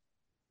forward.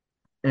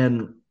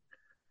 And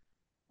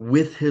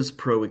with his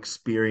pro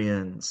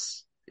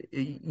experience,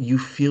 you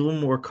feel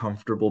more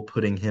comfortable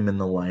putting him in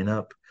the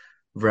lineup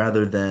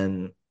rather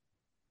than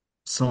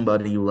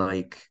somebody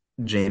like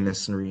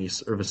Jamison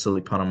Reese or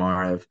Vasily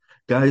Ponomarev,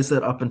 guys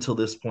that up until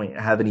this point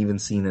haven't even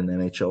seen an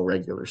NHL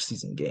regular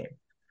season game.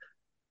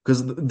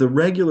 Because the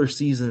regular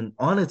season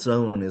on its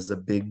own is a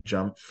big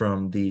jump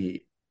from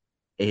the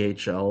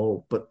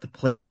AHL, but the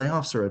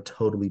playoffs are a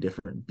totally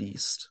different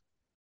beast.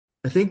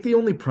 I think the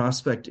only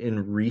prospect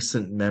in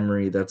recent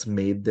memory that's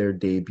made their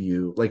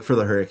debut, like for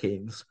the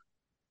Hurricanes,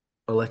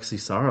 Alexei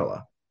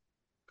Sarala,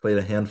 played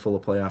a handful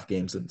of playoff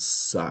games and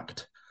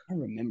sucked. I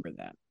remember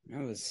that.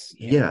 That was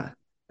yeah.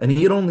 And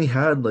he had only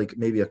had like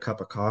maybe a cup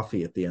of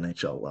coffee at the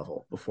NHL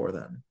level before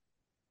then.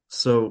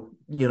 So,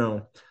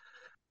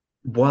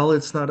 while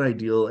it's not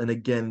ideal, and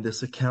again,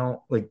 this account,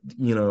 like,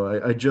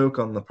 I joke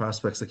on the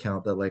prospects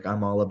account that like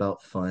I'm all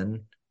about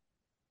fun,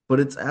 but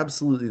it's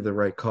absolutely the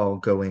right call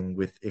going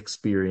with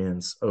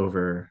experience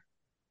over,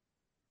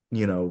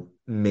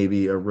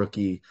 maybe a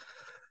rookie.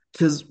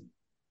 Because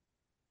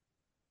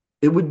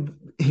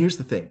here's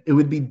the thing, it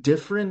would be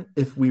different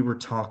if we were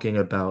talking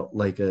about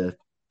like a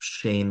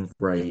Shane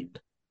Wright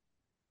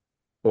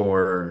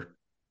or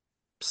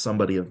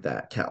somebody of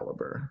that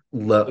caliber,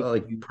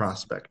 like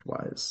prospect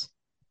wise.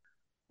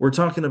 We're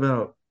talking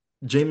about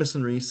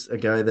Jamison Reese, a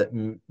guy that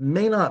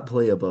may not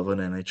play above an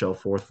NHL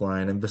fourth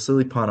line, and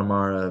Vasily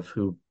Ponomarev,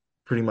 who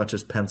pretty much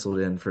is penciled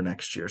in for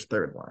next year's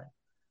third line.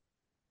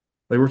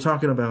 Like we're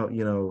talking about,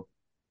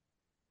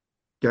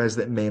 guys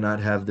that may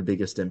not have the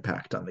biggest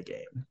impact on the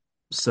game.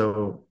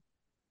 So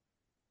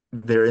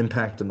their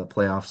impact in the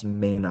playoffs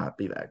may not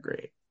be that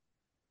great.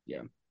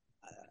 Yeah.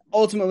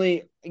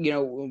 Ultimately,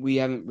 we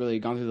haven't really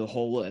gone through the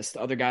whole list.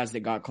 Other guys that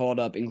got called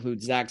up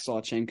include Zach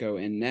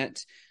Slachenko in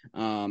net.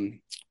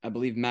 I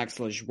believe Max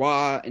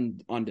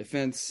Lajoie on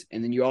defense.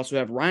 And then you also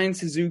have Ryan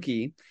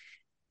Suzuki.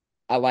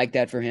 I like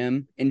that for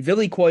him. And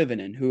Ville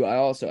Koivunen, who I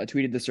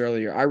tweeted this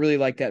earlier. I really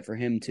like that for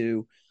him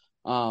too.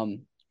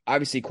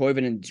 Obviously,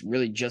 Koivunen's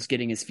really just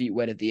getting his feet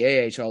wet at the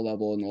AHL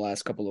level in the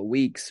last couple of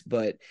weeks.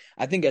 But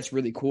I think that's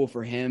really cool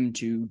for him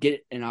to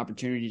get an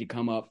opportunity to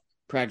come up,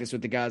 practice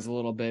with the guys a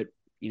little bit.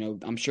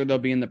 I'm sure they'll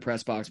be in the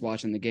press box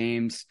watching the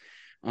games.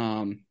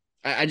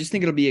 I just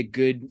think it'll be a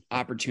good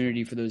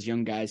opportunity for those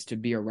young guys to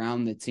be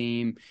around the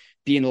team,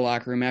 be in the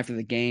locker room after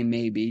the game,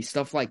 maybe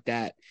stuff like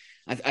that.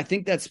 I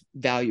think that's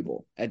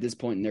valuable at this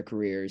point in their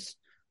careers.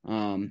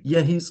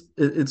 Yeah,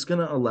 it's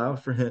going to allow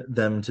for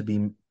them to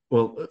be,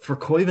 well, for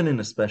Koivunen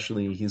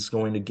especially, he's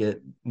going to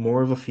get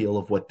more of a feel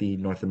of what the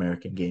North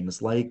American game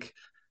is like.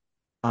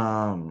 You're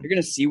going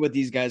to see what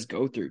these guys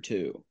go through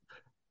too.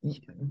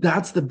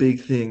 That's the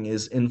big thing,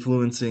 is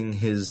influencing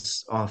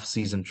his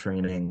off-season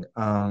training.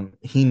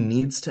 He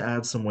needs to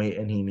add some weight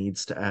and he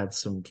needs to add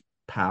some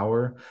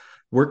power.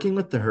 Working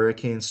with the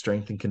Hurricane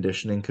strength and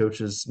conditioning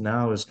coaches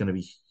now is going to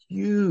be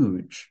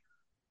huge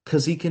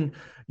because he can,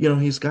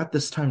 he's got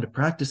this time to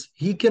practice.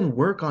 He can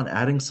work on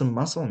adding some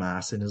muscle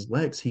mass in his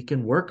legs. He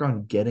can work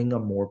on getting a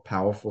more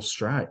powerful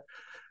stride.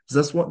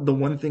 So that's the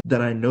one thing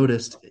that I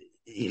noticed.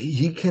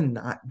 He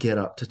cannot get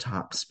up to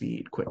top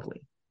speed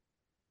quickly.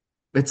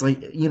 It's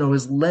like,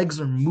 his legs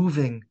are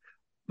moving,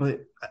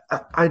 but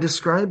I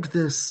described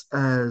this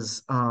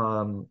as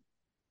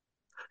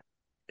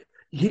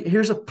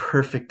here's a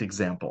perfect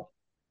example.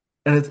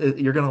 And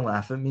you're gonna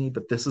laugh at me,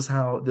 but this is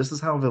how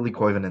Villy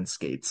Koivunen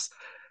skates.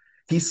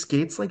 He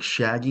skates like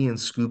Shaggy and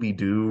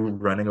Scooby-Doo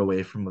running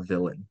away from a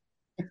villain,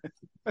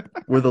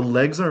 where the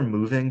legs are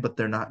moving, but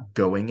they're not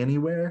going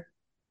anywhere.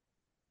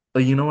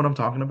 Like, you know what I'm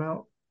talking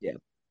about? Yeah.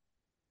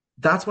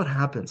 That's what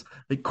happens.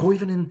 Like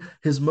Koivunen,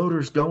 his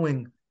motor's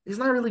going, he's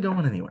not really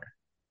going anywhere.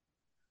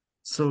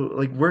 So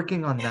like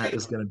working on that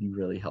is going to be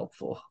really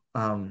helpful.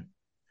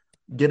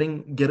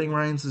 Getting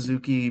Ryan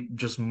Suzuki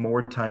just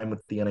more time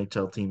with the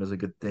NHL team is a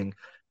good thing.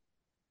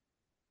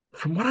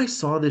 From what I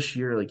saw this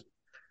year, like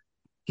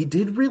he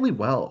did really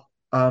well.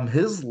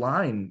 His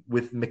line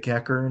with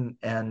McEachern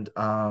and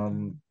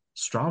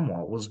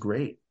Stromwall was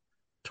great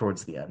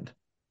towards the end.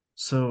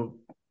 So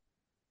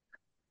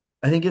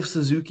I think if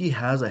Suzuki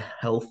has a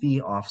healthy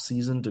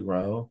offseason to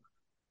grow,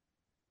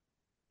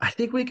 I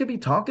think we could be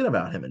talking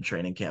about him in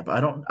training camp. I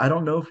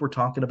don't know if we're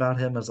talking about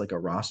him as like a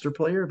roster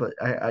player, but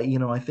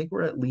I think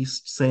we're at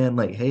least saying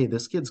like, hey,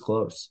 this kid's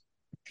close.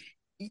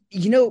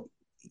 You know,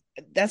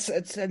 that's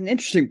an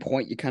interesting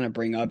point you kind of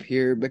bring up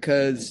here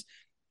because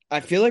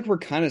I feel like we're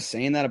kind of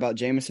saying that about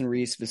Jamison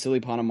Reese, Vasily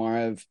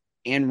Ponomarev,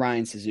 and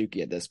Ryan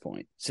Suzuki at this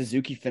point.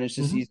 Suzuki finished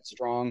the Mhm. season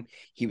strong.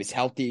 He was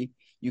healthy.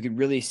 You could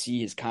really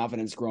see his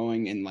confidence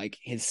growing and like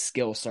his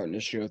skill starting to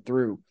show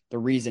through. The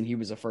reason he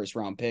was a first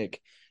round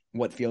pick,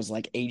 what feels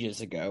like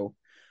ages ago.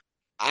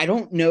 I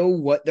don't know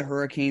what the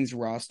Hurricanes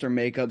roster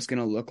makeup's going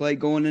to look like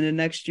going into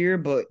next year,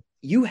 but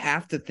you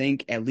have to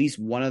think at least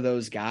one of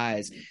those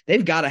guys,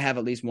 they've got to have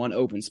at least one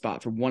open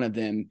spot for one of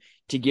them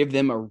to give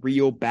them a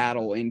real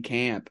battle in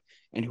camp.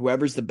 And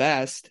whoever's the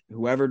best,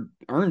 whoever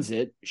earns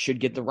it, should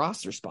get the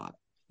roster spot.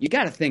 You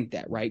got to think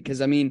that, right?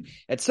 Because, I mean,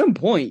 at some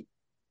point,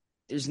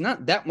 there's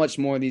not that much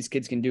more these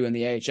kids can do in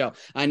the AHL.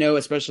 I know,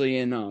 especially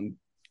in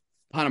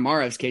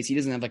Ponomarev's case, he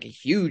doesn't have like a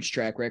huge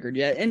track record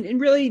yet. And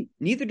really,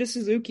 neither does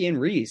Suzuki and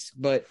Reese.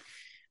 But,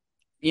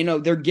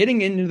 they're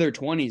getting into their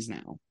 20s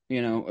now.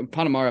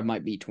 Ponomarev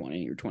might be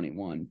 20 or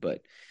 21. But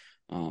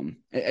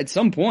at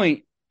some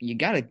point, you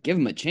got to give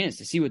them a chance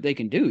to see what they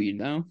can do.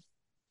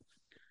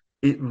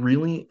 It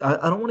really,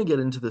 I don't want to get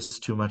into this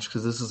too much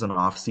because this is an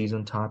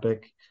off-season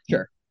topic,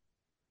 Sure.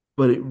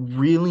 but it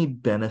really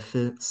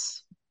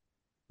benefits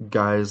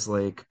guys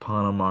like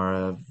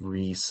Ponomarev,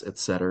 Reese, et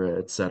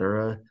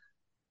cetera,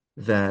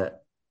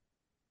 that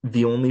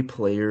the only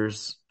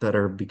players that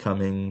are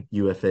becoming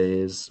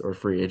UFAs or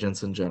free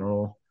agents in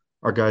general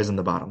are guys in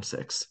the bottom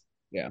six.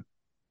 Yeah.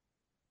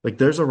 Like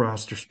there's a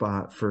roster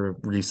spot for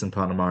Reese and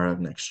Ponomarev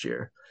next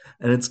year.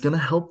 And it's going to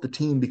help the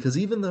team because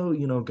even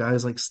though,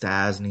 guys like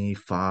Stasny,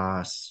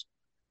 Foss,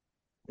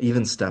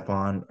 even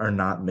Stepan are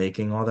not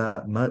making all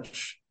that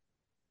much,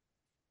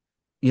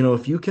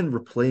 if you can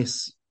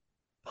replace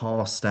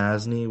Paul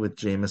Stasny with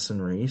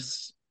Jamison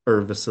Reese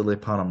or Vasily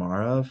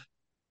Ponomarev,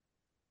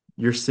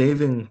 you're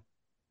saving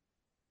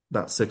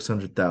about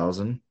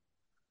 600,000.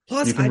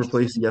 Plus, You can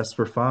replace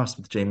Jesper Foss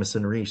with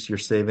Jamison Reese. You're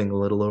saving a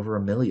little over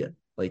 1 million.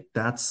 Like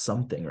that's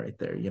something right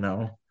there.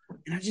 and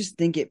I just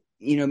think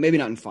maybe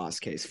not in Foss'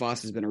 case.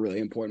 Foss has been a really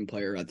important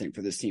player, I think,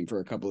 for this team for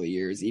a couple of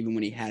years, even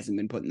when he hasn't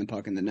been putting the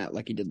puck in the net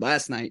like he did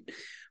last night.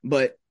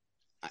 But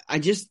I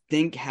just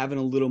think having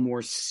a little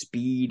more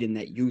speed and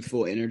that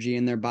youthful energy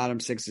in their bottom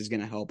six is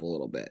going to help a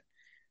little bit.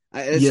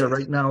 Yeah,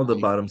 right now the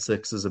bottom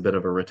six is a bit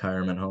of a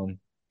retirement home.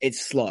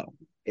 It's slow.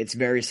 It's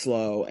very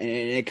slow, and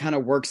it kind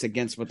of works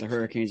against what the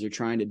Hurricanes are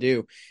trying to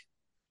do.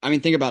 I mean,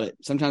 think about it.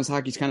 Sometimes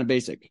hockey's kind of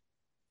basic.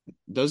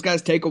 Those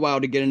guys take a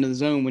while to get into the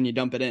zone when you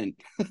dump it in.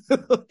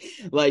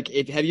 Like,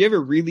 have you ever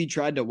really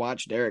tried to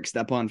watch Derek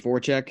Stepan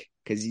forecheck?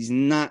 Because he's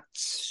not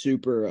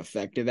super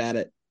effective at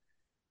it.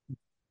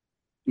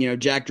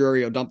 Jack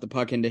Drury will dump the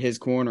puck into his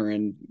corner,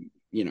 and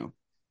he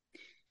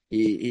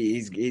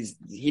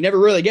never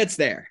really gets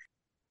there.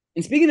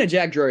 And speaking of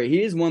Jack Drury,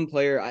 he is one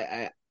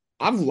player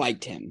I've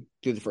liked him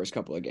through the first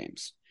couple of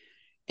games,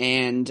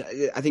 and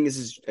I think this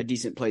is a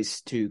decent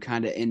place to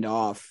kind of end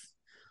off.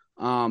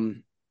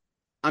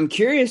 I'm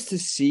curious to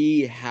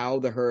see how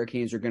the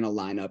Hurricanes are going to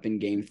line up in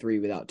Game 3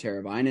 without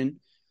Teravainen.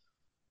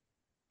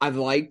 I've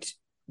liked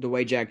the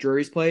way Jack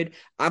Drury's played.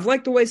 I've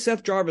liked the way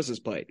Seth Jarvis has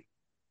played.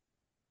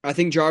 I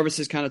think Jarvis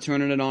is kind of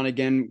turning it on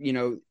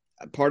again.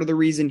 Part of the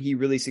reason he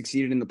really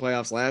succeeded in the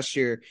playoffs last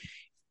year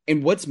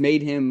and what's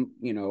made him,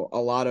 a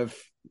lot of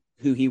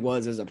who he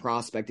was as a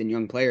prospect and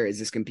young player is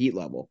this compete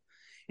level.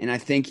 And I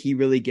think he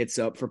really gets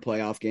up for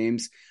playoff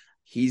games.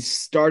 He's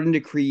starting to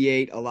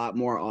create a lot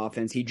more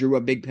offense. He drew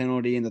a big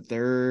penalty in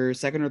the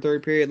second or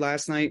third period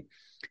last night.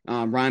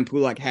 Ryan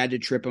Pulock had to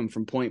trip him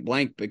from point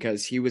blank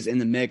because he was in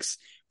the mix,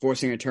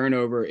 forcing a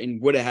turnover,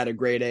 and would have had a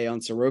great A on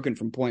Sorokin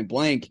from point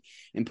blank,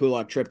 and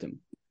Pulock tripped him.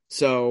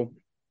 So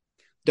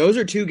those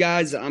are two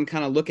guys that I'm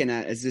kind of looking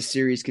at as this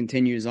series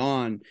continues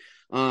on.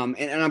 And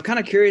I'm kind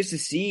of curious to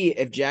see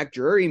if Jack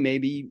Drury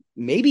maybe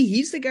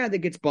he's the guy that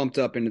gets bumped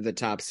up into the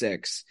top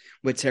six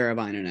with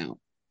Teravainen out.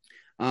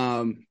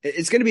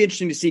 It's going to be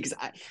interesting to see because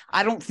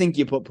I don't think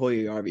you put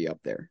Puljujärvi up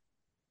there.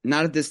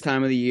 Not at this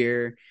time of the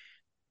year.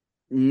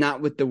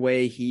 Not with the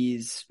way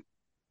he's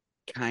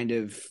kind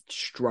of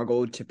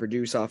struggled to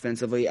produce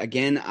offensively.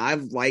 Again,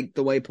 I've liked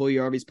the way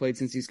Puljujärvi's played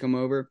since he's come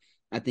over.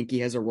 I think he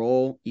has a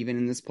role even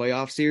in this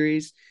playoff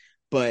series,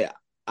 but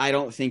I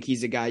don't think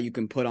he's a guy you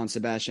can put on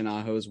Sebastian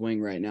Aho's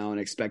wing right now and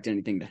expect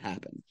anything to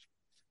happen.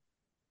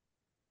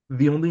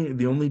 The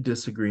only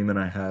disagreement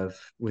I have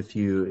with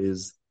you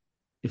is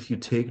if you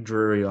take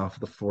Drury off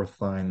the fourth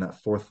line,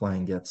 that fourth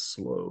line gets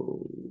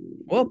slow.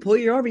 Well,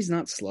 Puljujärvi's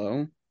not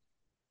slow.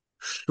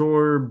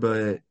 Sure,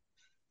 but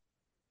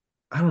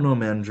I don't know,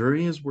 man.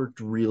 Drury has worked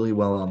really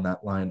well on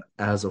that line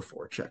as a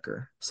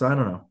forechecker. So I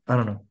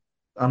don't know.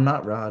 I'm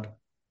not Rod.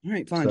 All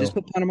right, fine. So, Just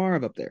put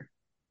Panamarov up there.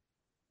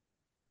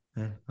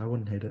 I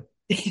wouldn't hate it.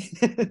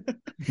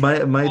 My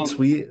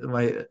tweet,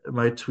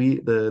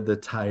 the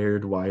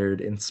tired, wired,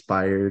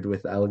 inspired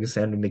with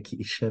Alexander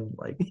Nikishin.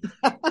 Like,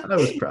 I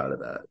was proud of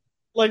that.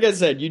 Like I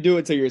said, you do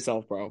it to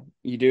yourself, bro.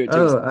 You do it to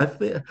yourself. I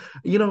think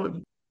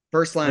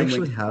First line. I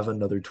actually have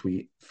another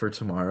tweet for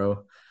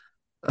tomorrow.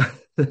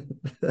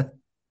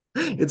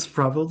 It's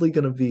probably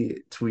going to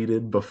be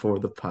tweeted before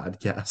the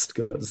podcast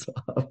goes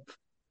up.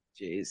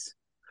 Jeez.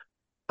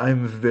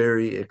 I'm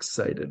very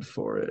excited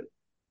for it.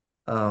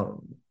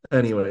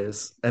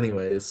 Anyways.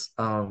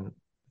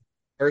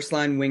 First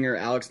line winger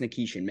Alex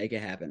Nikishin, make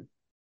it happen.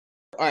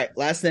 All right,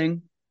 last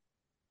thing.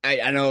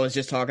 I know I was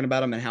just talking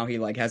about him and how he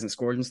hasn't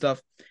scored and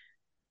stuff.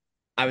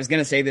 I was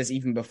gonna say this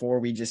even before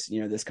we just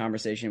this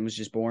conversation was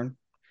just born.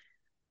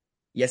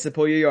 Jesse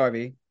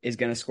Puljujärvi is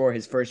gonna score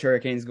his first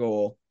Hurricanes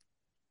goal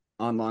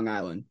on Long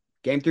Island.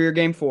 Game 3 or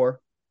Game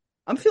 4.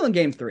 I'm feeling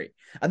Game 3.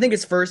 I think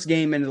his first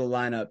game into the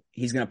lineup,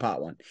 he's gonna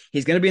pot one.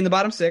 He's gonna be in the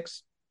bottom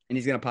 6, and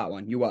he's gonna pot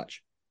one. You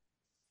watch.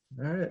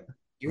 All right.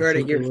 You heard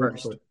it here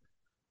first.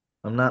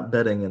 I'm not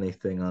betting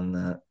anything on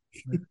that.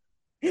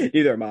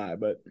 Neither am I,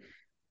 but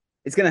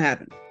it's going to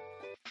happen.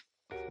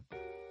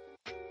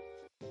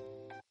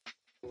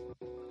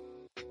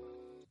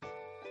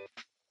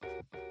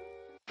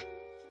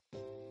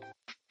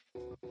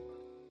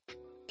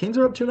 Kings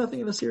are up 2-0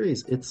 in the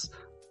series. It's,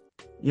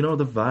 the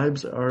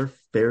vibes are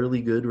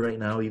fairly good right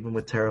now, even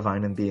with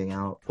Teravainen being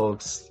out.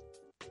 Folks,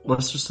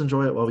 let's just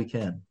enjoy it while we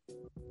can.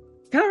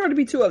 Kind of hard to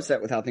be too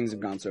upset with how things have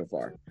gone so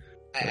far.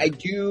 I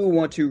do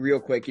want to real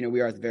quick,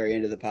 we are at the very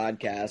end of the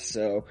podcast,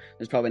 so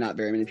there's probably not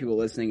very many people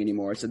listening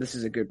anymore, so this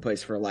is a good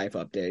place for life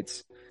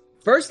updates.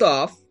 First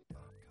off,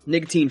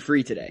 nicotine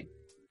free today.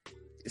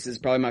 This is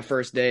probably my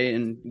first day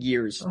in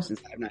years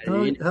since I've not had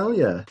any. Hell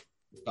yeah.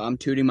 I'm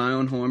tooting my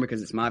own horn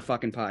because it's my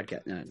fucking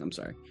podcast. No, I'm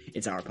sorry.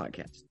 It's our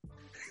podcast.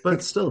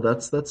 But still,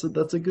 that's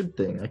a good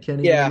thing. I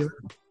can't even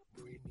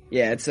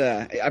Yeah, it's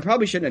I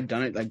probably shouldn't have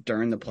done it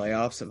during the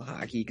playoffs of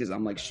hockey because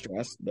I'm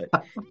stressed, but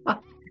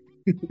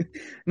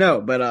no,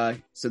 but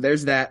so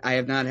there's that. I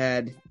have not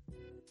had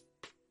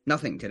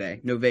nothing today.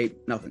 No vape,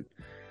 nothing.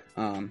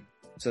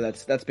 So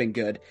that's been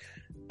good.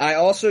 I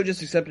also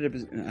just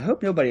accepted I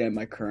hope nobody at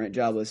my current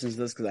job listens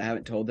to this because I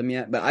haven't told them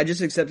yet, but I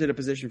just accepted a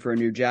position for a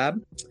new job.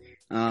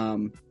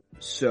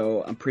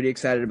 So I'm pretty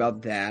excited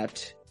about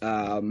that.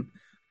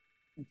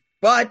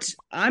 But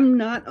I'm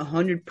not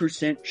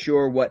 100%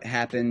 sure what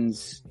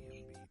happens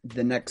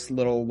the next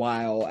little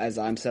while as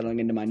I'm settling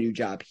into my new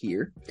job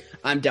here.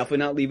 I'm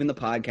definitely not leaving the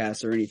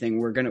podcast or anything.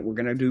 We're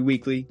gonna do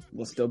weekly.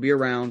 We'll still be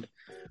around.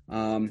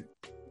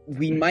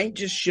 We might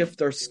just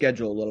shift our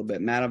schedule a little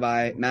bit. Matt and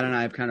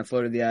I have kind of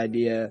floated the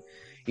idea.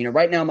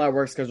 Right now my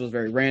work schedule is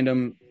very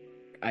random.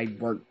 I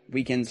work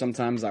weekends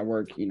sometimes. I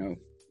work,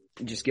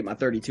 just get my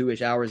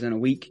 32-ish hours in a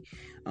week.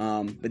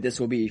 But this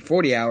will be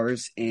 40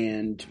 hours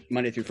and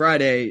Monday through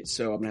Friday.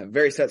 So I'm going to have a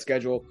very set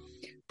schedule.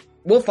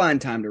 We'll find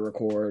time to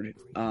record.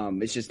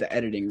 It's just the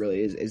editing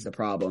really is the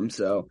problem.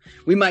 So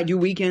we might do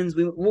weekends.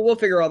 We'll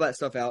figure all that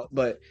stuff out.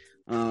 But,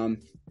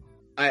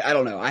 I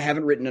don't know. I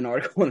haven't written an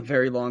article in a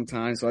very long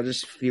time. So I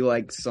just feel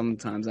like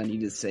sometimes I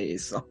need to say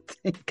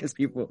something because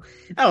people,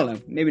 I don't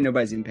know, maybe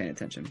nobody's even paying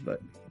attention,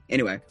 but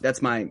anyway,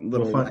 that's my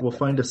little, we'll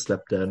find a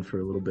stepdad for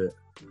a little bit.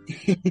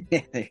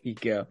 There you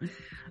go.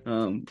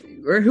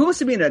 Or who wants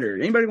to be an editor?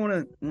 Anybody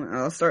want to?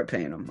 I'll start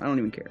paying them. I don't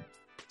even care.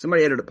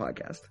 Somebody edit a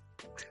podcast.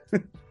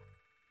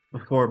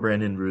 Before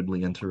Brandon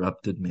rudely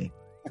interrupted me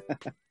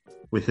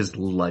with his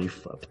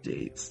life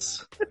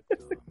updates.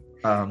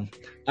 I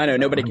know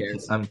nobody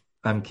cares.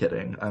 I'm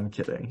kidding.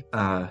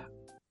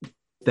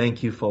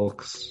 Thank you,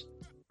 folks.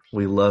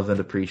 We love and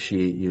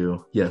appreciate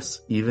you. Yes,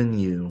 even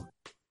you.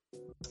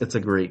 It's a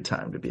great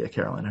time to be a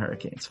Carolina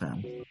Hurricanes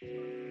fan.